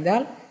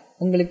சரணடைந்தால்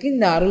உங்களுக்கு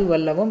இந்த அருள்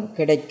வல்லவம்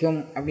கிடைக்கும்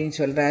அப்படின்னு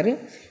சொல்கிறாரு.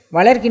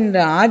 வளர்கின்ற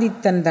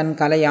ஆதித்தன் தன்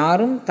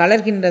கலையாரும்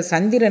தளர்கின்ற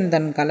சந்திரன்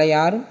தன்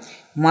கலையாரும்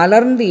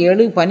மலர்ந்து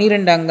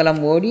 7-12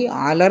 அங்கலம் ஓடி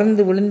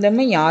அலர்ந்து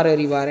விழுந்தமை யார்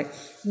அறிவார்.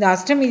 இந்த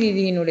அஷ்டமி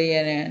திதியினுடைய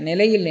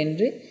நிலையில்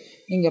நின்று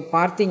நீங்கள்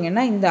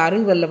பார்த்தீங்கன்னா இந்த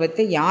அருள்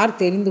வல்லவத்தை யார்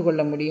தெரிந்து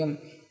கொள்ள முடியும்?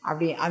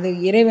 அப்படி அது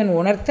இறைவன்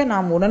உணர்த்த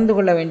நாம் உணர்ந்து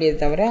கொள்ள வேண்டியது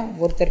தவிர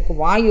ஒருத்தருக்கு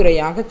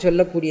வாயுரையாக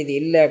சொல்லக்கூடியது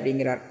இல்லை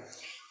அப்படிங்கிறார்.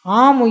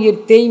 ஆமுயிர்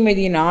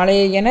தேய்மதி நாளே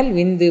எனல்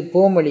விந்து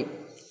போமொழி.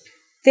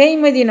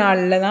 தேய்மதி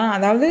நாளில் தான்,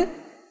 அதாவது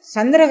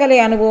சந்திரகலை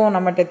அனுபவம்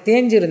நம்மகிட்ட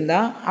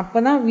தேஞ்சிருந்தால் அப்போ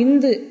தான்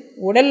விந்து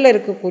உடலில்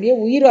இருக்கக்கூடிய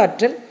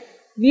உயிராற்றல்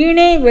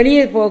வீணே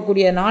வெளியே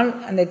போகக்கூடிய நாள்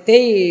அந்த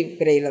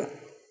தேய்பிரையில் தான்.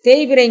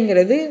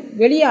 தேய்பிரைங்கிறது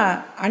வெளியே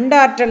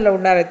அண்டாற்றலில்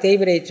உண்டான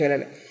தேய்பிரையை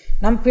சொல்லலை.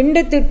 நம்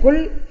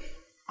பிண்டத்திற்குள்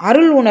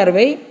அருள்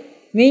உணர்வை,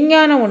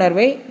 மெய்ஞான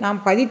உணர்வை நாம்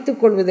பதித்து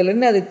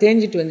கொள்வதிலிருந்து அது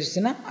தேஞ்சிட்டு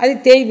வந்துச்சுன்னா அது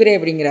தேய்பிரை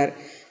அப்படிங்கிறார்.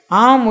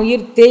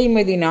 ஆமுயிர்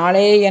தேய்மதி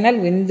நாளே எனல்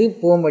விந்து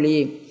போமொழி.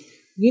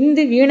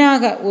 விந்து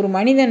வீணாக ஒரு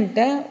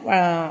மனிதன்கிட்ட,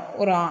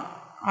 ஒரு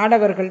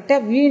ஆடவர்கள்ட்ட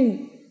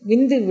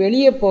விந்து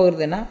வெளியே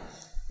போகிறதுனா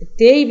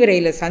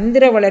தேய்பிரையில்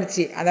சந்திர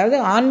வளர்ச்சி, அதாவது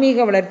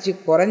ஆன்மீக வளர்ச்சி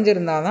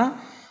குறைஞ்சிருந்தால் தான்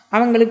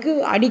அவங்களுக்கு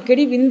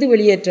அடிக்கடி விந்து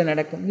வெளியேற்றம்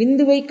நடக்கும்.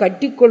 விந்துவை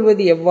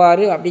கட்டிக்கொள்வது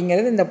எவ்வாறு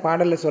அப்படிங்கிறது இந்த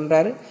பாடலில்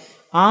சொல்கிறாரு.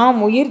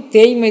 ஆமுயிர்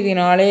தேய்மதி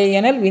நாளே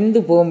எனல் விந்து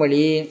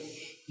போமொழி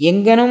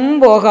எங்கனும்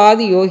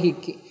போகாது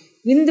யோகிக்கு.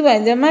 விந்து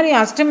இந்த மாதிரி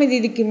அஷ்டமி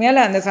திதிக்கு மேலே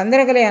அந்த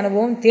சந்திரகலை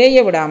அனுபவம்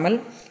தேய விடாமல்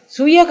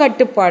சுய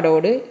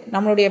கட்டுப்பாடோடு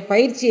நம்மளுடைய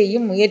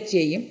பயிற்சியையும்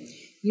முயற்சியையும்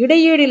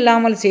இடையீடு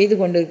இல்லாமல் செய்து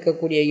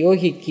கொண்டிருக்கக்கூடிய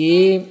யோகிக்கு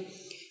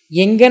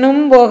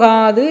எங்கனும்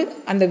போகாது,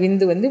 அந்த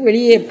விந்து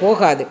வெளியே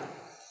போகாது.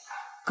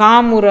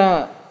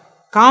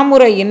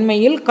 காமுற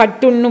இன்மையில்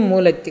கட்டுண்ணும்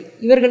மூலத்தில்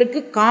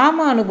இவர்களுக்கு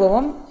காம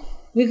அனுபவம்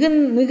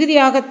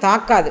மிகுதியாக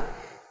தாக்காது.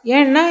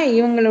 ஏன்னா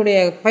இவங்களுடைய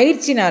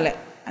பயிற்சினால்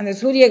அந்த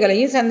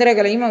சூரியகலையும்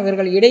சந்திரகலையும்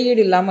அவர்கள்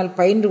இடையீடு இல்லாமல்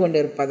பயின்று கொண்டு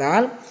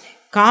இருப்பதால்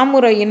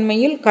காமுற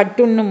இன்மையில்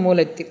கட்டுண்ணும்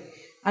மூலத்தில்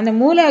அந்த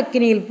மூல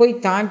அக்கினியில் போய்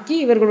தாக்கி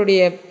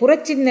இவர்களுடைய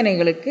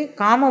புறச்சிந்தனைகளுக்கு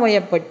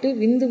காமவயப்பட்டு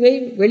விந்துவை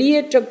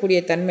வெளியேற்றக்கூடிய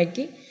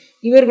தன்மைக்கு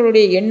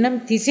இவர்களுடைய எண்ணம்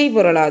திசை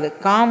புரளாது.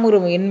 காமுறு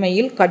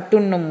இன்மையில்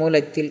கட்டுண்ணும்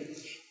மூலத்தில்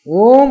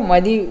ஓம்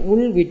மதி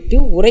உள் விட்டு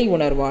உரை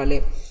உணர்வாளே.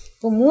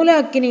 இப்போ மூல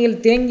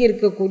அக்கினியில் தேங்கி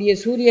இருக்கக்கூடிய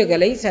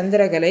சூரியகலை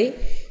சந்திரகலை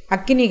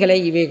அக்கினிகளை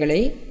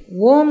இவைகளை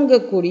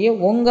ஓங்கக்கூடிய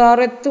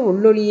ஓங்காரத்து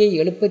உள்ளொளியை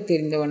எழுப்ப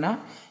தெரிந்தவனா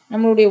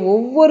நம்மளுடைய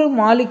ஒவ்வொரு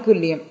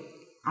மாலிக்குள்ளையும்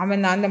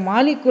அந்த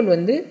மாலிக்குள்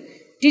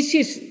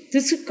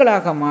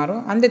திசுக்களாக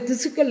மாறும். அந்த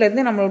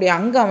திசுக்கள்லேருந்து நம்மளுடைய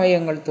அங்க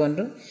அவயங்கள்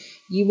தோன்றும்.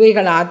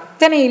 இவைகள்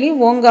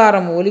அத்தனையிலையும்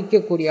ஓங்காரம்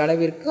ஒலிக்கக்கூடிய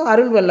அளவிற்கு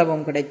அருள்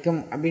வல்லவம் கிடைக்கும்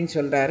அப்படின்னு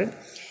சொல்கிறாரு.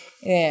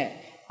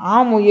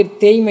 ஆமுயிர்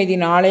தேய்மதி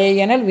நாளே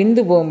எனல்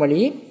விந்து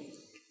போமொழி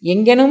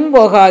எங்கெனும்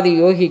போகாது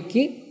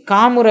யோகிக்கு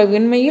காமுற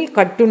விண்மையில்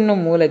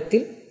கட்டுண்ணும்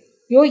மூலத்தில்.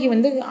 யோகி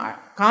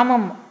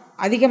காமம்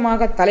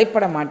அதிகமாக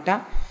தலைப்பட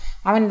மாட்டான்.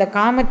 அவன் இந்த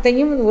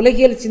காமத்தையும்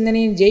உலகியல்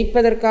சிந்தனையும்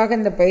ஜெயிப்பதற்காக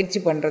இந்த பயிற்சி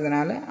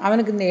பண்ணுறதுனால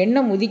அவனுக்கு இந்த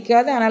எண்ணம்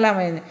உதிக்காது. அதனால்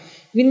அவன்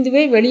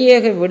விந்துவை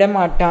வெளியேக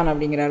விடமாட்டான்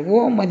அப்படிங்கிறார்.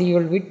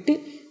 மதியுள் விட்டு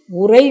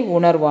உரை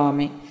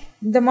உணர்வாமே.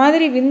 இந்த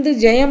மாதிரி விந்து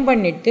ஜெயம்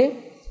பண்ணிட்டு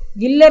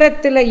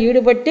இல்லறத்தில்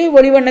ஈடுபட்டு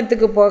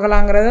ஒளிவண்ணத்துக்கு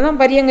போகலாங்கிறத தான்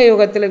பரியங்க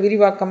யோகத்தில்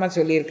விரிவாக்கமாக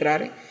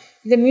சொல்லியிருக்கிறாரு.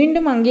 இதை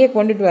மீண்டும் அங்கேயே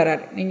கொண்டுட்டு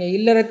வர்றார். நீங்கள்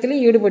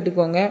இல்லறத்துலையும்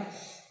ஈடுபட்டுக்கோங்க,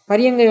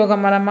 பரியங்க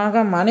யோகம்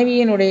மூலமாக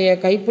மனைவியினுடைய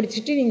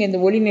கைப்பிடிச்சிட்டு நீங்கள் இந்த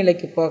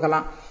ஒளிநிலைக்கு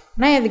போகலாம்.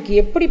 ஆனால் அதுக்கு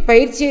எப்படி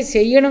பயிற்சியை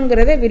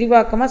செய்யணுங்கிறத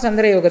விரிவாக்கமாக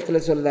சந்திர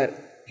யோகத்தில் சொல்கிறார்.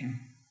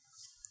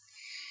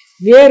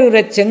 வேறுற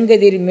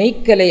செங்கதிர்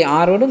மெய்க்கலை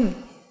ஆரோடும்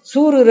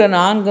சூருர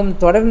நான்கும்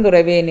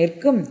தொடர்ந்துறவே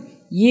நிற்கும்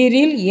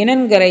ஈரில்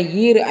இனன்கரை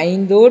ஈர்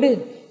ஐந்தோடு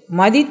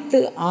மதித்து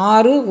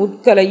 6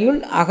 உட்கலையுள்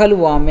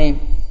அகலுவாமே.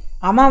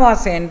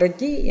 அமாவாசை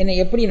அன்றைக்கு என்ன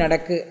எப்படி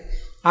நடக்கு?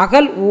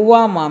 அகல்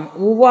உவாமாம்.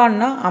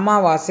 உவான்னா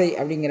அமாவாசை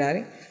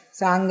அப்படிங்கிறாரு.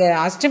 அங்கே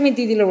அஷ்டமி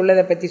தீதியில்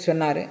உள்ளதை பற்றி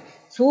சொன்னார்.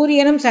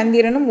 சூரியனும்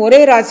சந்திரனும்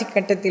ஒரே ராசி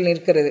கட்டத்தில்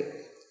இருக்கிறது.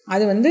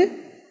 அது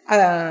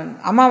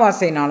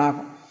அமாவாசை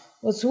நாளாகும்.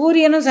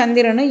 சூரியனும்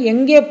சந்திரனும்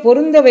எங்கே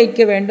பொருந்த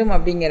வைக்க வேண்டும்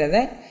அப்படிங்கிறத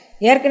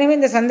ஏற்கனவே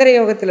இந்த சந்திர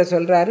யோகத்தில்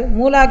சொல்கிறாரு.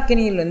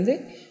 மூலாக்கினியில்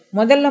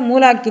முதல்ல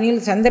மூலாக்கினியில்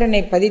சந்திரனை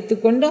பதித்து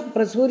கொண்டு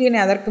அப்புறம் சூரியனை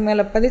அதற்கு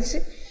மேலே பதித்து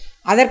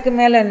அதற்கு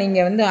மேலே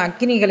நீங்கள்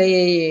அக்கினிகளை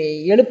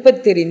எழுப்ப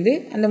தெரிந்து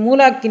அந்த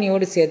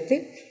மூலாக்கினியோடு சேர்த்து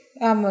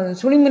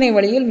சுழிமுனை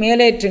வழியில்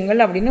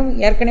மேலேற்றுங்கள் அப்படின்னு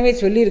ஏற்கனவே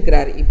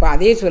சொல்லியிருக்கிறார். இப்போ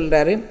அதே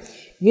சொல்கிறாரு.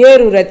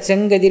 வேறுற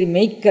செங்கதிர்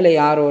மெய்க்கலை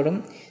ஆரோடும்.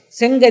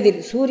 செங்கதிர்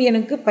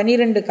சூரியனுக்கு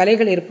 12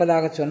 கலைகள்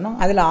இருப்பதாக சொன்னோம்.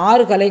 அதில்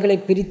 6 கலைகளை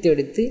பிரித்து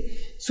எடுத்து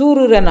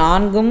சூருர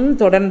 4ம்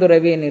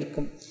தொடர்ந்துறவே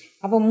நிற்கும்.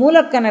 அப்போ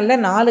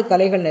மூலக்கணலில் 4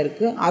 கலைகள்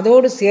இருக்குது.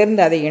 அதோடு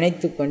சேர்ந்து அதை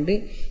இணைத்து கொண்டு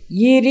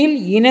ஈரில்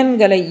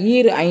இனன்களை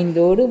ஈர்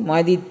ஐந்தோடு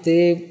மதித்து,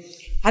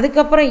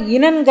 அதுக்கப்புறம்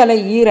இனன்களை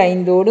ஈர்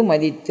ஐந்தோடு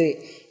மதித்து.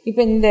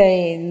 இப்போ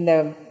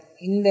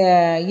இந்த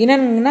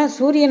இனன்னா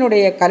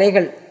சூரியனுடைய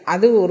கலைகள்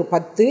அது ஒரு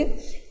 10.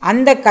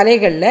 அந்த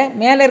கலைகளில்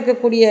மேலே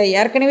இருக்கக்கூடிய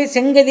ஏற்கனவே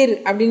செங்கதிர்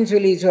அப்படின்னு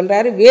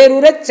சொல்கிறாரு.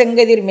 வேறுற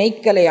செங்கதிர்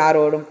மெய்க்கலை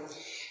ஆரோடும்.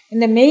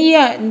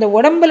 இந்த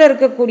உடம்பில்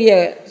இருக்கக்கூடிய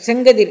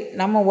செங்கதிர்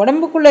நம்ம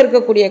உடம்புக்குள்ளே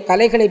இருக்கக்கூடிய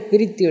கலைகளை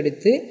பிரித்து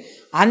எடுத்து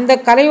அந்த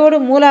கலையோடு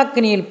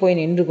மூலாக்கினியில் போய்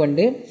நின்று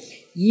கொண்டு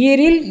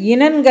ஈரில்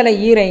இனன்களை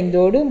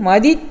ஈரைந்தோடு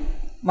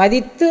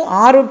மதித்து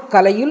 6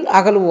 கலையுள்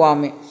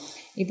அகலுவாமே.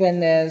 இப்போ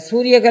இந்த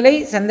சூரியகலை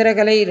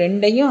சந்திரகலை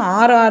ரெண்டையும்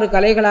 6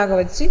 கலைகளாக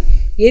வச்சு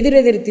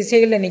எதிரெதிர்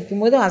திசைகளில்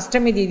நிற்கும்போது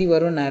அஷ்டமி தீதி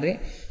வரும்னாரு.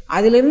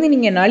 அதிலிருந்து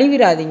நீங்கள்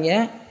நழுவிடாதீங்க.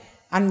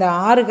 அந்த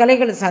 6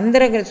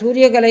 கலைகள்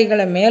சூரிய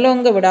கலைகளை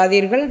மேலோங்க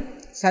விடாதீர்கள்.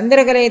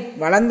 சந்திரகலை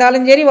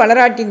வளர்ந்தாலும் சரி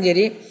வளராட்டியும்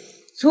சரி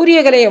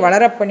சூரியகலையை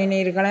வளர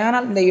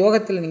பண்ணினீர்களானால் இந்த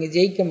யோகத்தில் நீங்கள்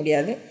ஜெயிக்க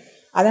முடியாது.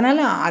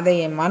 அதனால் அதை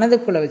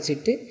மனதுக்குள்ளே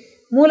வச்சுட்டு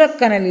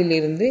மூலக்கணலில்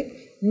இருந்து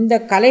இந்த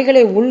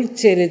கலைகளை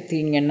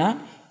உள்செலுத்திங்கன்னா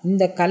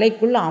இந்த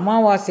கலைக்குள்ளே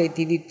அமாவாசை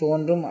திதி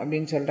தோன்றும்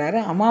அப்படின்னு சொல்கிறாரு.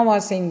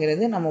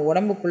 அமாவாசைங்கிறது நம்ம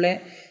உடம்புக்குள்ளே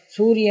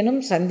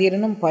சூரியனும்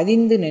சந்திரனும்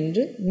பதிந்து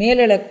நின்று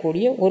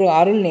மேலெழக்கூடிய ஒரு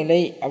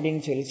அருள்நிலை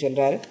அப்படின்னு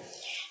சொல்கிறாரு.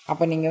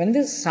 அப்போ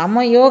நீங்கள்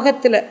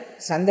சமயோகத்தில்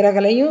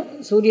சந்திரகலையும்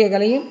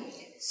சூரியகலையும்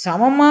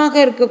சமமாக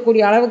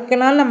இருக்கக்கூடிய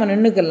அளவுக்கெல்லாம் நம்ம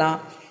நின்றுக்கலாம்.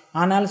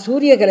 ஆனால்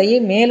சூரியகலையை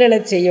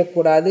மேலெழச்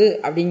செய்யக்கூடாது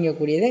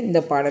அப்படிங்கக்கூடியதை இந்த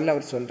பாடலில்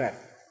அவர் சொல்கிறார்.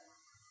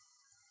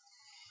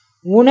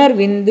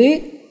 உணர்விந்து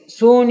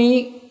சோனி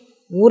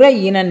உர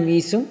இனன்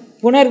வீசும்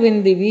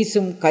புணர்விந்து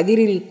வீசும்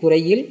கதிரில்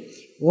குறையில்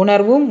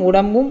உணர்வும்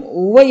உடம்பும்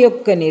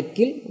உவையொக்க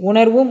நிற்கில்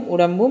உணர்வும்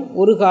உடம்பும்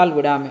ஒரு கால்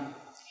விடாமை.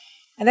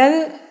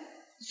 அதாவது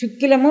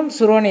சுக்கிலமும்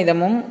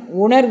சுரோனிதமும்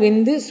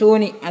உணர்விந்து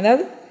சோனி,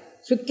 அதாவது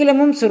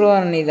சுக்கிலமும்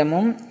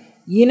சுரோனிதமும்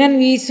இனன்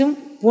வீசும்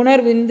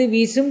புணர்விந்து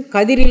வீசும்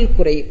கதிரில்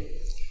குறையும்.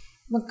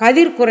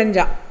 கதிர்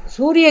குறைஞ்சா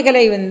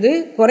சூரியகலை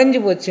குறைஞ்சி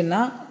போச்சுன்னா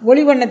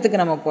ஒளிவண்ணத்துக்கு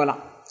நம்ம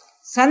போகலாம்.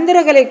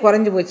 சந்திரகலை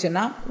குறைஞ்சி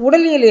போச்சுன்னா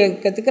உடலியல்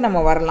இயக்கத்துக்கு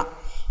நம்ம வரலாம்.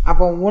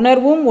 அப்போ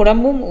உணர்வும்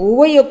உடம்பும்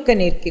உவையொக்க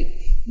நிற்கில்.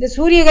 இந்த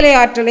சூரியகலை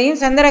ஆற்றலையும்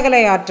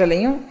சந்திரகலை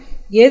ஆற்றலையும்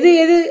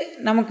எது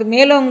நமக்கு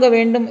மேலோங்க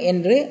வேண்டும்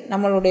என்று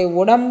நம்மளுடைய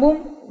உடம்பும்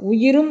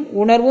உயிரும்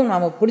உணர்வும்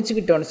நாம்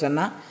பிடிச்சிக்கிட்டோன்னு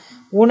சொன்னால்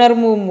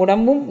உணர்வும்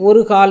உடம்பும்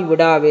ஒரு கால்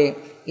விடாவே.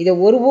 இதை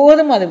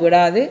ஒருபோதும் அது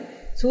விடாது.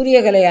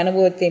 சூரியகலை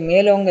அனுபவத்தை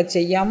மேலோங்க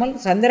செய்யாமல்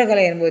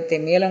சந்திரகலை அனுபவத்தை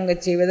மேலோங்க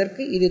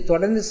செய்வதற்கு இது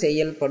தொடர்ந்து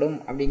செயல்படும்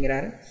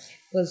அப்படிங்கிறாரு.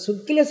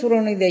 சுக்கில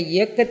சுரோனித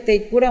இயக்கத்தை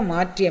கூட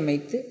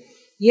மாற்றியமைத்து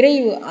இறை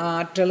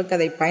ஆற்றலுக்கு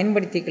அதை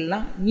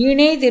பயன்படுத்திக்கலாம்.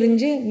 வீணே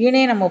தெரிஞ்சு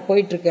வீணே நம்ம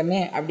போயிட்டுருக்கோமே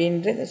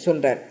அப்படின்றத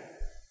சொல்கிறார்.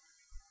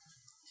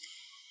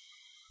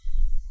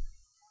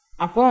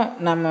 அப்போ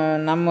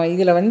நம்ம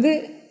இதில்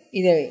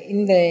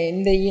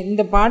இதை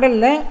இந்த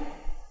பாடலில்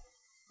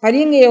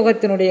பரியங்க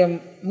யோகத்தினுடைய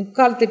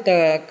முக்கால் திட்ட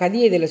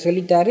கதியை இதில்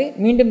சொல்லிட்டாரு.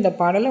 மீண்டும் இந்த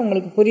பாடலை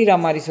உங்களுக்கு புரிகிற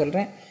மாதிரி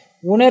சொல்கிறேன்.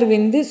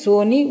 உணர்விந்து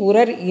சோனி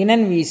உரர்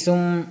இனன்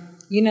வீசும்.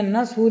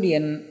 இனன்னா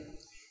சூரியன்.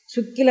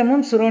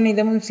 சுக்கிலமும்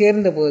சுரோனிதமும்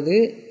சேர்ந்தபோது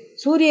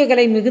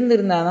சூரியகலை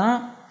மிகுந்திருந்தால் தான்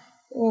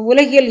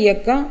உலகியல்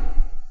இயக்கம்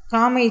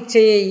காம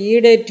இச்சையை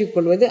ஈடேற்றிக்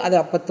கொள்வது அது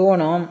அப்போ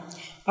தோணும்.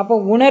 அப்போ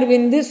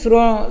உணர்விந்து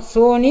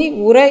சோனி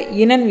உர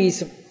இனன்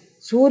வீசும்.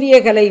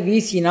 சூரியகலை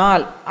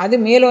வீசினால் அது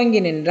மேலோங்கி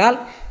நின்றால்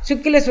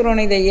சுக்கில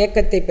சுரோனித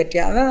இயக்கத்தை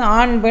பற்றிய, அதாவது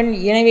ஆண் பெண்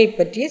இணைவை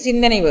பற்றிய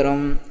சிந்தனை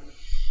வரும்.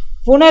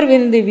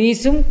 புணர்விந்து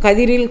வீசும்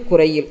கதிரில்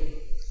குறையில்.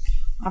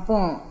 அப்போ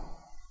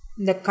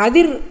இந்த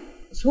கதிர்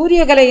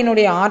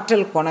சூரியகலையினுடைய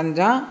ஆற்றல்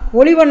கொணஞ்சால்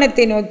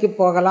ஒளிவண்ணத்தை நோக்கி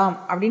போகலாம்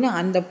அப்படின்னு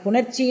அந்த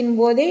புணர்ச்சியின்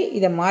போதே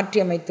இதை மாற்றி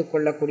அமைத்து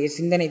கொள்ளக்கூடிய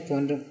சிந்தனை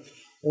தோன்றும்.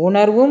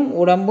 உணர்வும்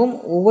உடம்பும்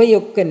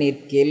உவையொக்க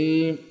நிற்கில்.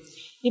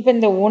 இப்போ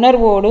இந்த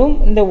உணர்வோடும்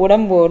இந்த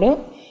உடம்போடும்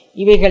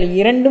இவைகள்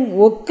இரண்டும்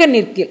ஒக்க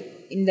நிற்கில்,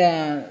 இந்த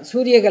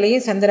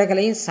சூரியகலையும்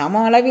சந்திரகலையும்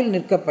சம அளவில்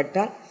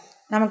நிற்கப்பட்டால்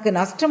நமக்கு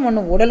நஷ்டம்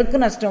ஒன்றும், உடலுக்கு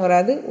நஷ்டம்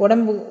வராது,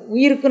 உடம்பு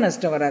உயிருக்கும்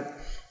நஷ்டம் வராது.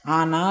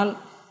 ஆனால்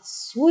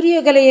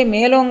சூரியகலையை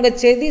மேலோங்க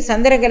செய்து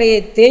சந்திரகலையை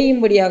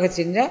தேயும்படியாக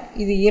செஞ்சால்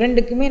இது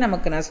இரண்டுக்குமே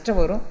நமக்கு நஷ்டம்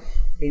வரும்.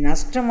 அப்படி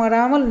நஷ்டம்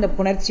வராமல் இந்த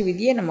புணர்ச்சி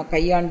விதியை நம்ம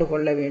கையாண்டு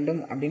கொள்ள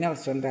வேண்டும் அப்படின்னு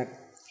அவர் சொல்கிறார்.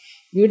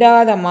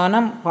 விடாத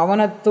மனம்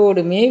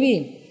பவனத்தோடு மேவி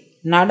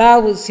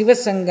நடாவு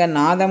சிவசங்க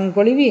நாதம்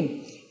கொழுவி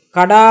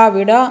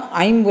கடாவிடா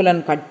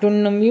ஐம்புலன்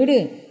கட்டுண்ணும் வீடு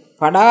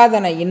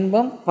படாதன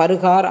இன்பம்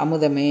பருகார்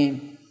அமுதமே.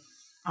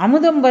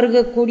 அமுதம்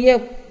பருகக்கூடிய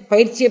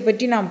பயிற்சியை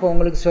பற்றி நான் இப்போ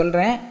உங்களுக்கு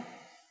சொல்கிறேன்.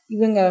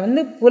 இவங்க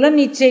புலன்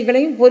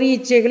இச்சைகளையும் பொறி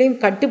இச்சைகளையும்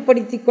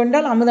கட்டுப்படுத்தி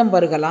கொண்டால் அமுதம்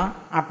பருகலாம்.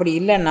 அப்படி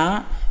இல்லைன்னா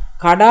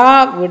கடா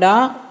விடா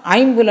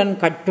ஐம்புலன்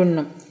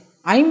கட்டுண்ணும்,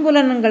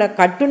 ஐம்புலன்களை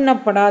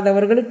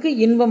கட்டுண்ணப்படாதவர்களுக்கு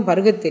இன்பம்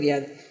பருக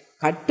தெரியாது.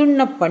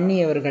 கட்டுண்ண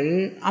பண்ணியவர்கள்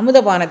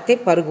அமுதபானத்தை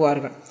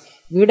பருகுவார்கள்.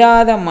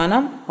 விடாத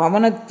மனம்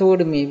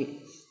பவனத்தோடு மேவி,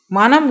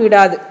 மனம்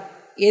விடாது,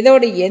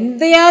 ஏதோடு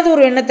எந்தையாவது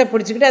ஒரு எண்ணத்தை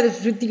பிடிச்சிக்கிட்டு அது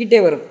சுற்றிக்கிட்டே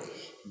வரும்.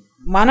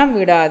 மனம்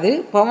விடாது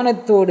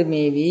பவனத்தோடு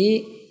மேவி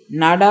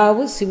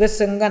நடாவு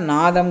சிவசங்க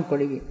நாதம்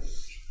கொழுவி,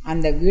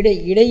 அந்த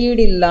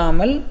இடையீடு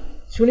இல்லாமல்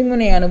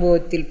சுழிமுனை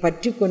அனுபவத்தில்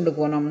பற்றி கொண்டு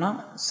போனோம்னா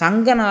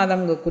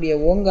சங்கநாதம்ங்கக்கூடிய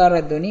ஓங்கார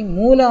துவனி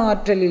மூல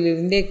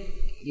ஆற்றலிலிருந்தே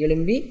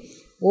எழும்பி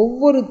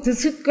ஒவ்வொரு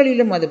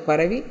திசுக்களிலும் அது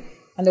பரவி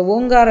அந்த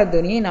ஓங்கார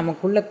துவனியை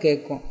நமக்குள்ளே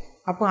கேட்கும்.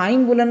 அப்போ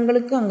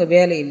ஐம்புலன்களுக்கு அங்கே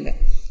வேலை இல்லை.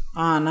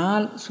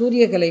 ஆனால்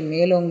சூரியகலை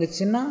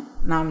மேலோங்குச்சுன்னா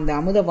நாம் இந்த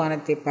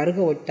அமுதபானத்தை பருக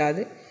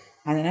ஒட்டாது.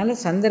 அதனால்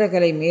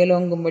சந்திரகலை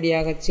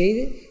மேலோங்கும்படியாக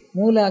செய்து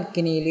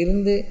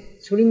மூலாக்கினியிலிருந்து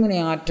சுழிமுனை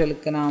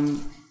ஆற்றலுக்கு நாம்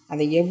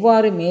அதை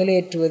எவ்வாறு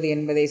மேலேற்றுவது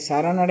என்பதை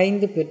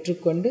சரணடைந்து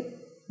பெற்றுக்கொண்டு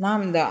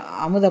நாம் இந்த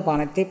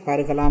அமுதபானத்தை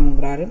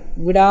பருகலாம்ங்கிறாரு.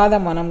 விடாத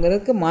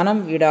மனம்ங்கிறதுக்கு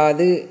மனம்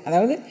விடாது,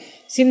 அதாவது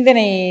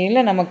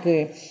சிந்தனையில் நமக்கு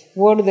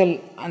ஓடுதல்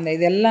அந்த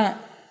இதெல்லாம்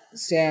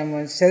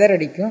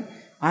சிதறடிக்கும்.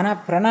 ஆனால்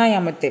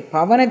பிராணாயாமத்தை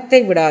பவனத்தை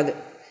விடாது,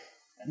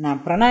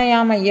 நான்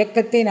பிராணாயாம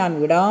இயக்கத்தை நான்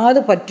விடாது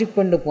பற்றி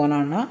கொண்டு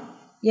போனான்னா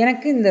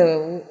எனக்கு இந்த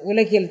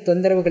உலகியல்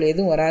தொந்தரவுகள்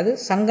எதுவும் வராது.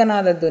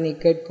 சங்கநாத துவனி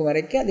கேட்கும்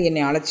வரைக்கும் அது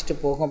என்னை அழைச்சிட்டு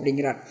போகும்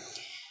அப்படிங்கிறார்.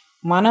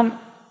 மனம்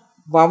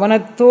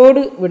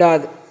பவனத்தோடு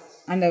விடாது,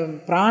 அந்த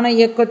பிராண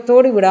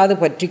இயக்கத்தோடு விடாது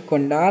பற்றி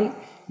கொண்டால்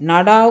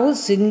நடாவு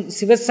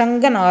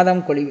சிவசங்க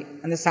நாதம் கொழுவி,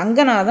 அந்த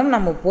சங்கநாதம்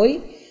நம்ம போய்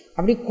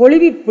அப்படி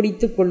கொழுவி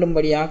பிடித்து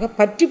கொள்ளும்படியாக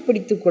பற்றி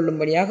பிடித்து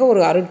கொள்ளும்படியாக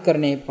ஒரு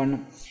அருட்கருணையை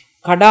பண்ணும்.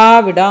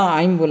 கடாவிடா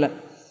ஐம்புலன்,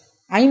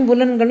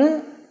 ஐம்புலன்களும்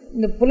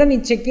இந்த புலன்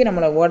இச்சைக்கு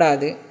நம்மளை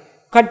ஓடாது,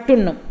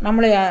 கட்டுண்ணும்,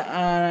 நம்மளை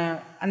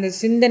அந்த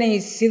சிந்தனை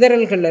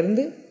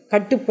சிதறல்கள்லேருந்து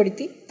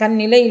கட்டுப்படுத்தி தன்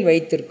நிலையில்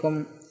வைத்திருக்கும்.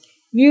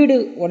 வீடு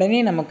உடனே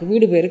நமக்கு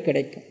வீடு பேறு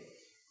கிடைக்கும்.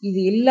 இது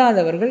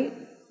இல்லாதவர்கள்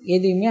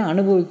எதுவுமே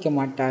அனுபவிக்க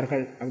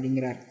மாட்டார்கள்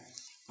அப்படிங்கிறார்.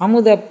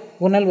 அமுத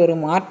புனல்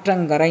வரும்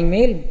ஆற்றங்கரை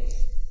மேல்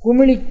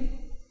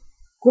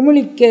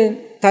குமிழிக்க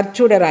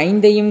தற்சுடர்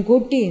ஐந்தையும்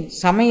கூட்டி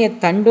சமய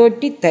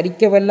தண்டோட்டி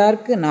தரிக்க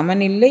வல்லார்க்கு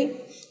நமனில்லை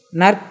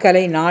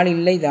நற்கலை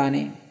நாளில்லை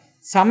தானே.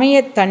 சமய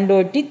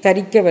தண்டோட்டி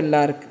தரிக்க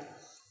வல்லார்க்கு,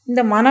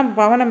 இந்த மனம்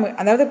பவனம்,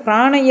 அதாவது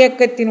பிராண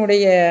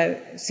இயக்கத்தினுடைய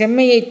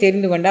செம்மையை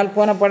தெரிந்து கொண்டால்,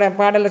 போன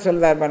பாடலில்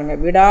சொல்கிறார்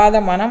பாருங்கள்,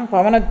 விடாத மனம்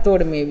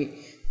பவனத்தோடு மேவி,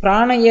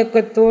 பிராண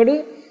இயக்கத்தோடு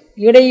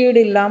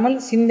இடையீடு இல்லாமல்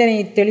சிந்தனை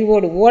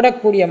தெளிவோடு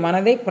ஓடக்கூடிய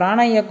மனதை பிராண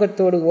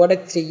இயக்கத்தோடு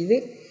ஓடச் செய்து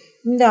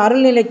இந்த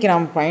அருள்நிலைக்கு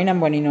நாம்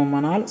பயணம்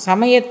பண்ணினோமானால்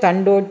சமய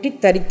தண்டோட்டி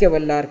தரிக்க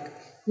வல்லார்க்கு,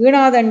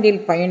 வீணாதண்டில்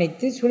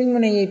பயணித்து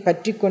சுழிமுனையை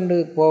பற்றி கொண்டு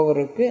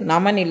போவதற்கு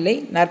நமனில்லை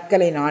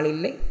நற்கலை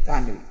நாளில்லை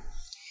தாண்டில்லை.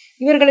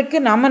 இவர்களுக்கு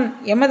நமன்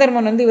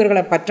யமதர்மன்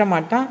இவர்களை பற்ற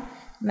மாட்டான்.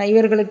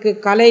 இவர்களுக்கு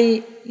கலை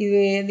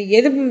இது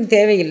எதுவும்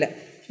தேவையில்லை.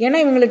 ஏன்னா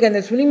இவங்களுக்கு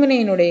அந்த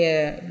சுழிமுனையினுடைய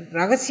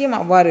ரகசியம்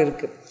அவ்வாறு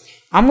இருக்குது.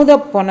 அமுத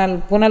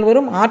புனல்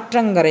வரும்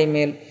ஆற்றங்கரை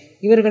மேல்,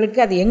 இவர்களுக்கு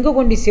அது எங்கே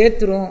கொண்டு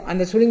சேர்த்துரும்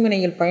அந்த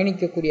சுழிமுனையில்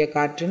பயணிக்கக்கூடிய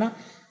காற்றுனா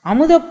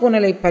அமுத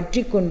புனலை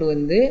பற்றி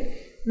கொண்டு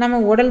நம்ம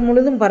உடல்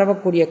முழுதும்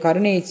பரவக்கூடிய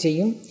கருணையை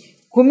செய்யும்.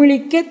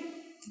 குமிழிக்க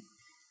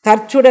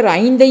தற்சுடர்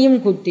ஐந்தையும்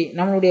கூட்டி,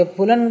 நம்மளுடைய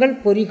புலன்கள்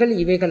பொறிகள்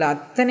இவைகள்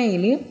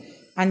அத்தனையிலையும்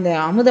அந்த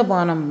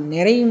அமுதபானம்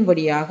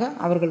நிறையும்படியாக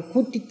அவர்கள்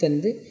கூட்டி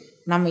தந்து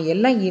நம்ம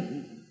எல்லாம்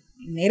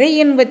நிறை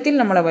இன்பத்தில்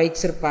நம்மளை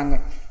வைச்சிருப்பாங்க.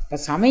 இப்போ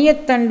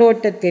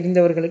சமயத்தண்டோட்ட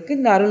தெரிந்தவர்களுக்கு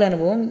இந்த அருள்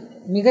அனுபவம்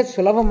மிக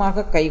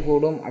சுலபமாக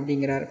கைகூடும்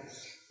அப்படிங்கிறார்.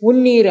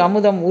 உன்னீர்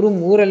அமுதம் உறும்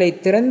ஊரலை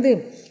திறந்து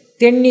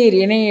தென்னீர்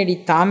இணையடி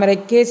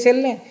தாமரைக்கே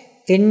செல்ல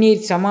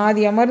தென்னீர்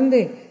சமாதி அமர்ந்து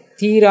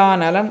தீரா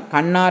நலம்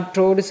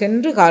கண்ணாற்றோடு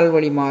சென்று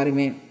கால்வழி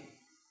மாறுமே.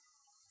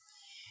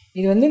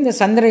 இது இந்த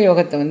சந்திர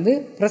யோகத்தை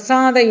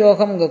பிரசாத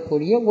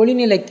யோகம்ங்கக்கூடிய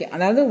ஒளிநிலைக்கு,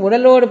 அதாவது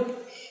உடலோடு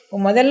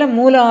முதல்ல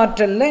மூல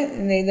ஆற்றலில்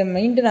இதை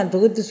மைண்டு நான்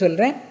தொகுத்து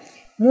சொல்கிறேன்.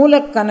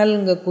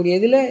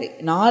 மூலக்கனல்ங்கக்கூடியதில்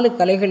 4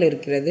 கலைகள்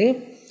இருக்கிறது.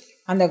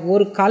 அந்த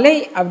ஒரு கலை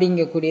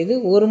அப்படிங்கக்கூடியது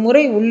ஒரு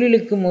முறை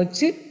உள்ளிழுக்கு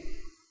மூச்சு,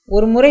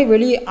 ஒரு முறை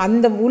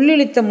அந்த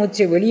உள்ளிழுத்த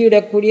மூச்சை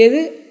வெளியிடக்கூடியது,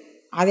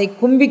 அதை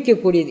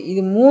கும்பிக்கக்கூடியது.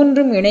 இது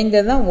 3ம்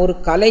இணைந்ததான் ஒரு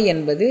கலை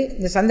என்பது.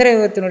 இந்த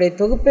சந்திரயோகத்தினுடைய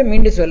தொகுப்பை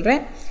மீண்டும்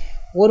சொல்கிறேன்.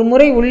 ஒரு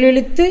முறை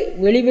உள்ளிழுத்து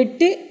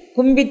வெளிவிட்டு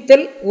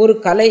கும்பித்தல் ஒரு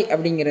கலை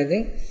அப்படிங்கிறது.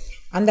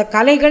 அந்த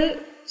கலைகள்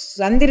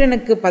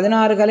சந்திரனுக்கு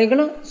 16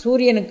 கலைகளும்,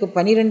 சூரியனுக்கு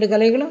 12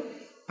 கலைகளும்,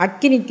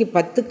 அக்கினிக்கு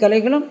 10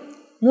 கலைகளும்,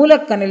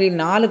 மூலக்கனலில்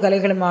 4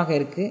 கலைகளுமாக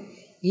இருக்குது.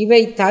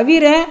 இவை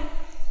தவிர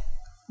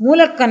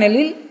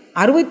மூலக்கனலில்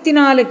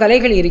 64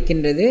 கலைகள்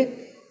இருக்கின்றது.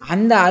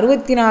 அந்த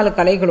 64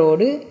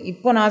 கலைகளோடு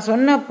இப்போ நான்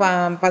சொன்ன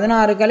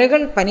 16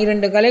 கலைகள்,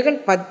 12 கலைகள்,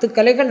 10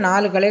 கலைகள்,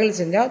 4 கலைகள்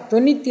செஞ்சால்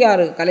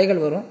 96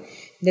 கலைகள் வரும்.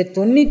 இந்த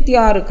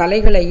 96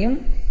 கலைகளையும்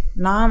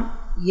நாம்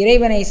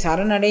இறைவனை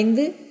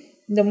சரணடைந்து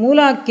இந்த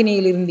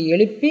மூலாக்கினியிலிருந்து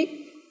எழுப்பி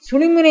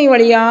சுழிமுனை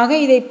வழியாக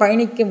இதை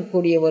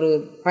பயணிக்கக்கூடிய ஒரு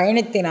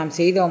பயணத்தை நாம்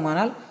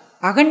செய்தோமானால்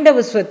அகண்ட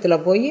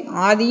விஸ்வத்தில் போய்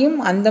ஆதியும்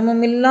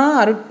அந்தமுமில்லா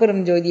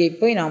அருட்பெரும் ஜோதியை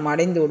போய் நாம்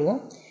அடைந்து விடுவோம்.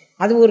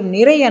 அது ஒரு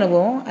நிறை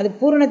அனுபவம், அது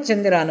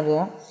பூரணச்சந்திர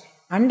அனுபவம்.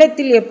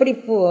 அண்டத்தில் எப்படி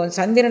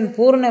சந்திரன்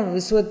பூரண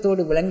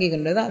விஸ்வத்தோடு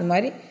விளங்குகின்றதோ அது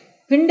மாதிரி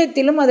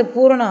பிண்டத்திலும் அது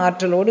பூரண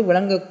ஆற்றலோடு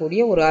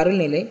விளங்கக்கூடிய ஒரு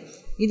அருள்நிலை.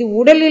 இது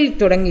உடலில்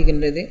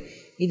தொடங்குகின்றது.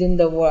 இது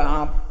இந்த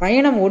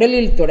பயணம்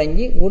உடலில்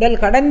தொடங்கி உடல்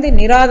கடந்து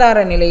நிராதார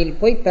நிலையில்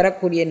போய்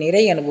பெறக்கூடிய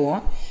நிறை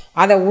அனுபவம்.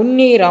 அதை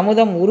உண்ணீர்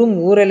அமுதம் உறும்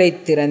ஊரலை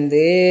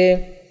திறந்து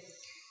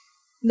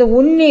இந்த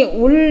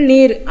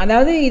உள்நீர்,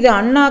 அதாவது இது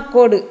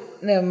அண்ணாக்கோடு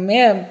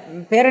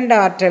பேரண்ட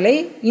ஆற்றலை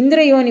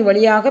இந்திரயோனி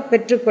வழியாக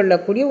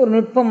பெற்றுக்கொள்ளக்கூடிய ஒரு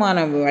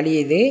நுட்பமான வழி.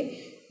 இது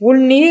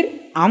உள்நீர்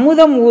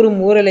அமுதம் ஊறும்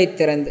ஊரலை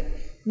திறந்து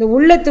இந்த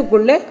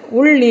உள்ளத்துக்குள்ளே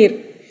உள்நீர்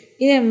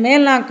இதை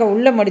மேல்நாக்க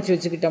உள்ளே மடித்து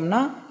வச்சுக்கிட்டோம்னா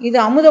இது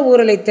அமுத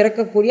ஊரலை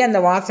திறக்கக்கூடிய அந்த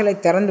வாசலை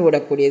திறந்து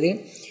விடக்கூடியது.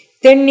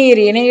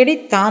 தென்னீர் இணையடி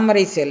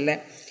தாமரை செல்ல.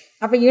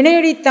 அப்போ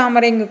இணையடி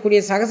தாமரைங்கக்கூடிய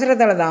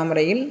சகசரதள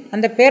தாமரையில்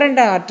அந்த பேரண்ட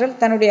ஆற்றல்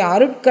தன்னுடைய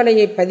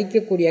அருட்கலையை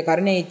பதிக்கக்கூடிய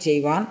கருணையை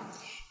செய்வான்.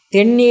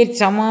 தென்னீர்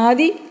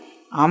சமாதி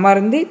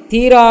அமர்ந்து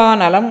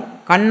தீராநலம்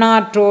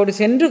கண்ணாற்றோடு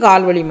சென்று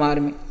கால்வழி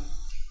மாறுமே.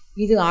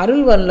 இது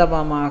அருள்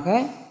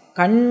வல்லபமாக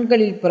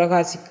கண்களில்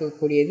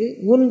பிரகாசிக்கக்கூடியது.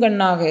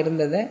 ஊன்கண்ணாக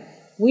இருந்ததை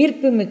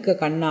உயிர்ப்பு மிக்க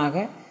கண்ணாக,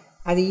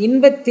 அது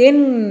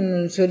இன்பத்தேன்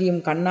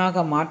சொரியும்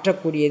கண்ணாக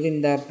மாற்றக்கூடியது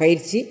இந்த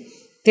பயிற்சி.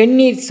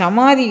 தென்னீர்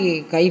சமாதி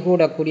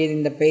கைகூடக்கூடியது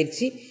இந்த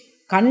பயிற்சி.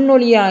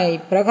 கண்ணொளியாய்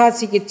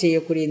பிரகாசிக்க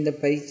செய்யக்கூடிய இந்த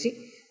பயிற்சி.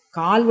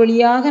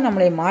 கால்வழியாக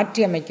நம்மளை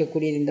மாற்றி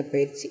அமைக்கக்கூடியது இந்த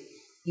பயிற்சி.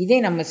 இதை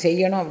நம்ம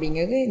செய்யணும்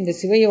அப்படிங்கிறது இந்த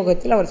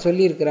சிவயோகத்தில் அவர்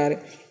சொல்லியிருக்கிறாரு.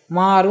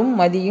 மாறும்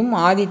மதியும்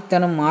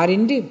ஆதித்தனும்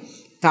மாறின்றி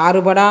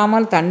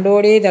தாறுபடாமல்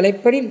தண்டோடே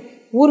தலைப்படில்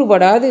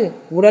ஊறுபடாது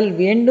உடல்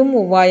வேண்டும்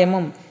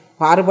உபாயமும்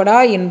பார்படா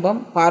இன்பம்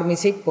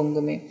பார்மிசை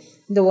பொங்குமே.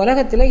 இந்த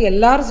உலகத்தில்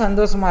எல்லாரும்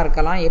சந்தோஷமாக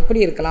இருக்கலாம். எப்படி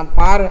இருக்கலாம்?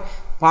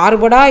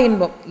 பார்படா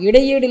இன்பம்,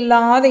 இடையீடு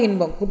இல்லாத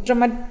இன்பம்,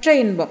 குற்றமற்ற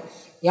இன்பம்,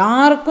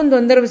 யாருக்கும்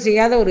தொந்தரவு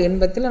செய்யாத ஒரு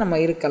இன்பத்தில் நம்ம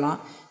இருக்கலாம்.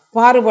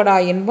 பாறுபடா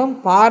இன்பம்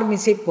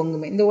பார்மிசை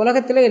பொங்குமே. இந்த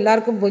உலகத்தில்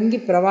எல்லாருக்கும் பொங்கி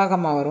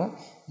பிரவாகமாக வரும்.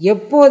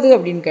 எப்போது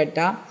அப்படின்னு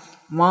கேட்டால்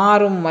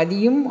மாறும்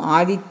மதியும்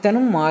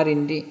ஆதித்தனும்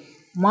மாறின்றி,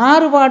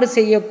 மாறுபாடு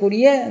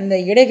செய்யக்கூடிய இந்த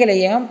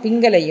இடைகளையும்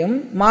பிங்களையும்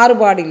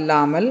மாறுபாடு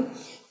இல்லாமல்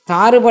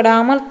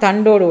தாறுபடாமல்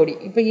தண்டோடு ஓடி.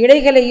 இப்போ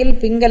இடைகளையில்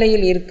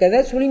பிங்களையில் இருக்கிறத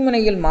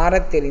சுழிமுனையில்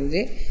மாறத்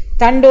தெரிஞ்சு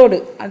தண்டோடு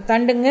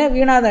தண்டுங்க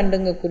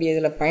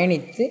வீணாதண்டுங்கக்கூடியதில்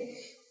பயணித்து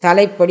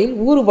தலைப்படியில்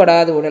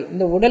ஊறுபடாத உடல்.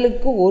 இந்த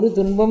உடலுக்கு ஒரு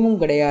துன்பமும்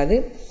கிடையாது.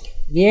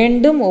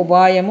 வேண்டும்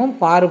உபாயமும்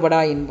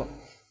பாறுபடா இன்பம்.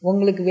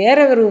 உங்களுக்கு வேற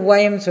ஒரு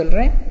உபாயம்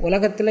சொல்கிறேன்.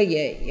 உலகத்தில்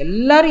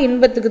எல்லாரும்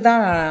இன்பத்துக்கு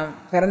தான்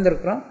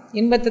பிறந்திருக்கிறோம்,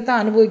 இன்பத்தை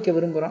தான் அனுபவிக்க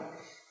விரும்புகிறோம்.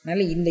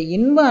 அதனால் இந்த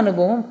இன்ப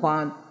அனுபவம்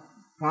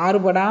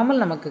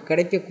பாறுபடாமல் நமக்கு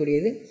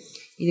கிடைக்கக்கூடியது.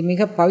 இது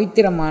மிக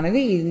பவித்திரமானது.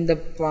 இந்த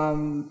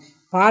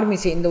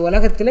பார்மிசை இந்த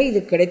உலகத்தில் இது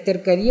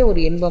கிடைத்திருக்கரிய ஒரு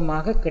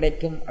இன்பமாக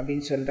கிடைக்கும்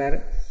அப்படின்னு சொல்கிறாரு.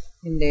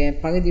 இந்த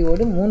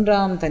பகுதியோடு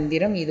 3ஆம்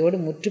தந்திரம் இதோடு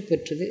முற்று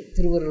பெற்றது.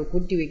 திருவருள்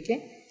கூட்டி வைக்க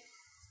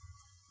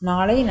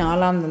நாளை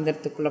 4ஆம்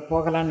தந்திரத்துக்குள்ளே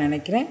போகலான்னு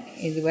நினைக்கிறேன்.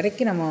 இது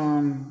வரைக்கும் நம்ம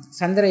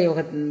சந்திர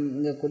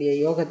யோகங்கக்கூடிய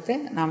யோகத்தை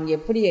நாம்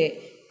எப்படி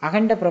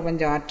அகண்ட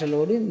பிரபஞ்ச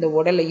ஆற்றலோடு இந்த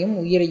உடலையும்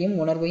உயிரையும்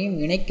உணர்வையும்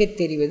இணைக்க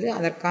தெரிவது,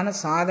 அதற்கான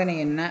சாதனை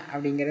என்ன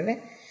அப்படிங்கிறத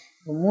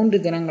இப்போ 3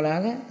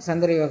 தினங்களாக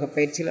சந்திர யோக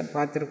பயிற்சியில்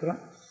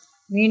பார்த்துருக்குறோம்.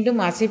 மீண்டும்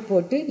அசை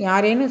போட்டு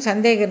யாரேனும்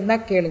சந்தேகம்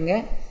இருந்தால் கேளுங்க.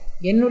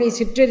 என்னுடைய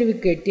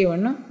சிற்றறிவுக்கு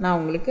எட்டியவண்ணம் நான்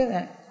உங்களுக்கு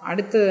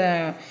அடுத்த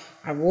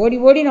ஓடி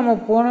ஓடி நம்ம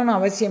போகணுன்னு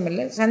அவசியம்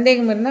இல்லை.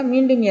 சந்தேகம் இருந்தால்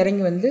மீண்டும்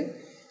இறங்கி வந்து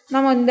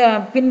நம்ம இந்த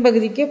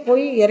பின்பகுதிக்கே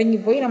போய் இறங்கி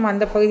போய் நம்ம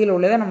அந்த பகுதியில்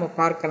உள்ளதை நம்ம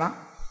பார்க்கலாம்.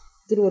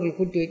 திருவருள்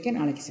கூட்டி வைக்க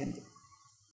நாளைக்கு சந்தி.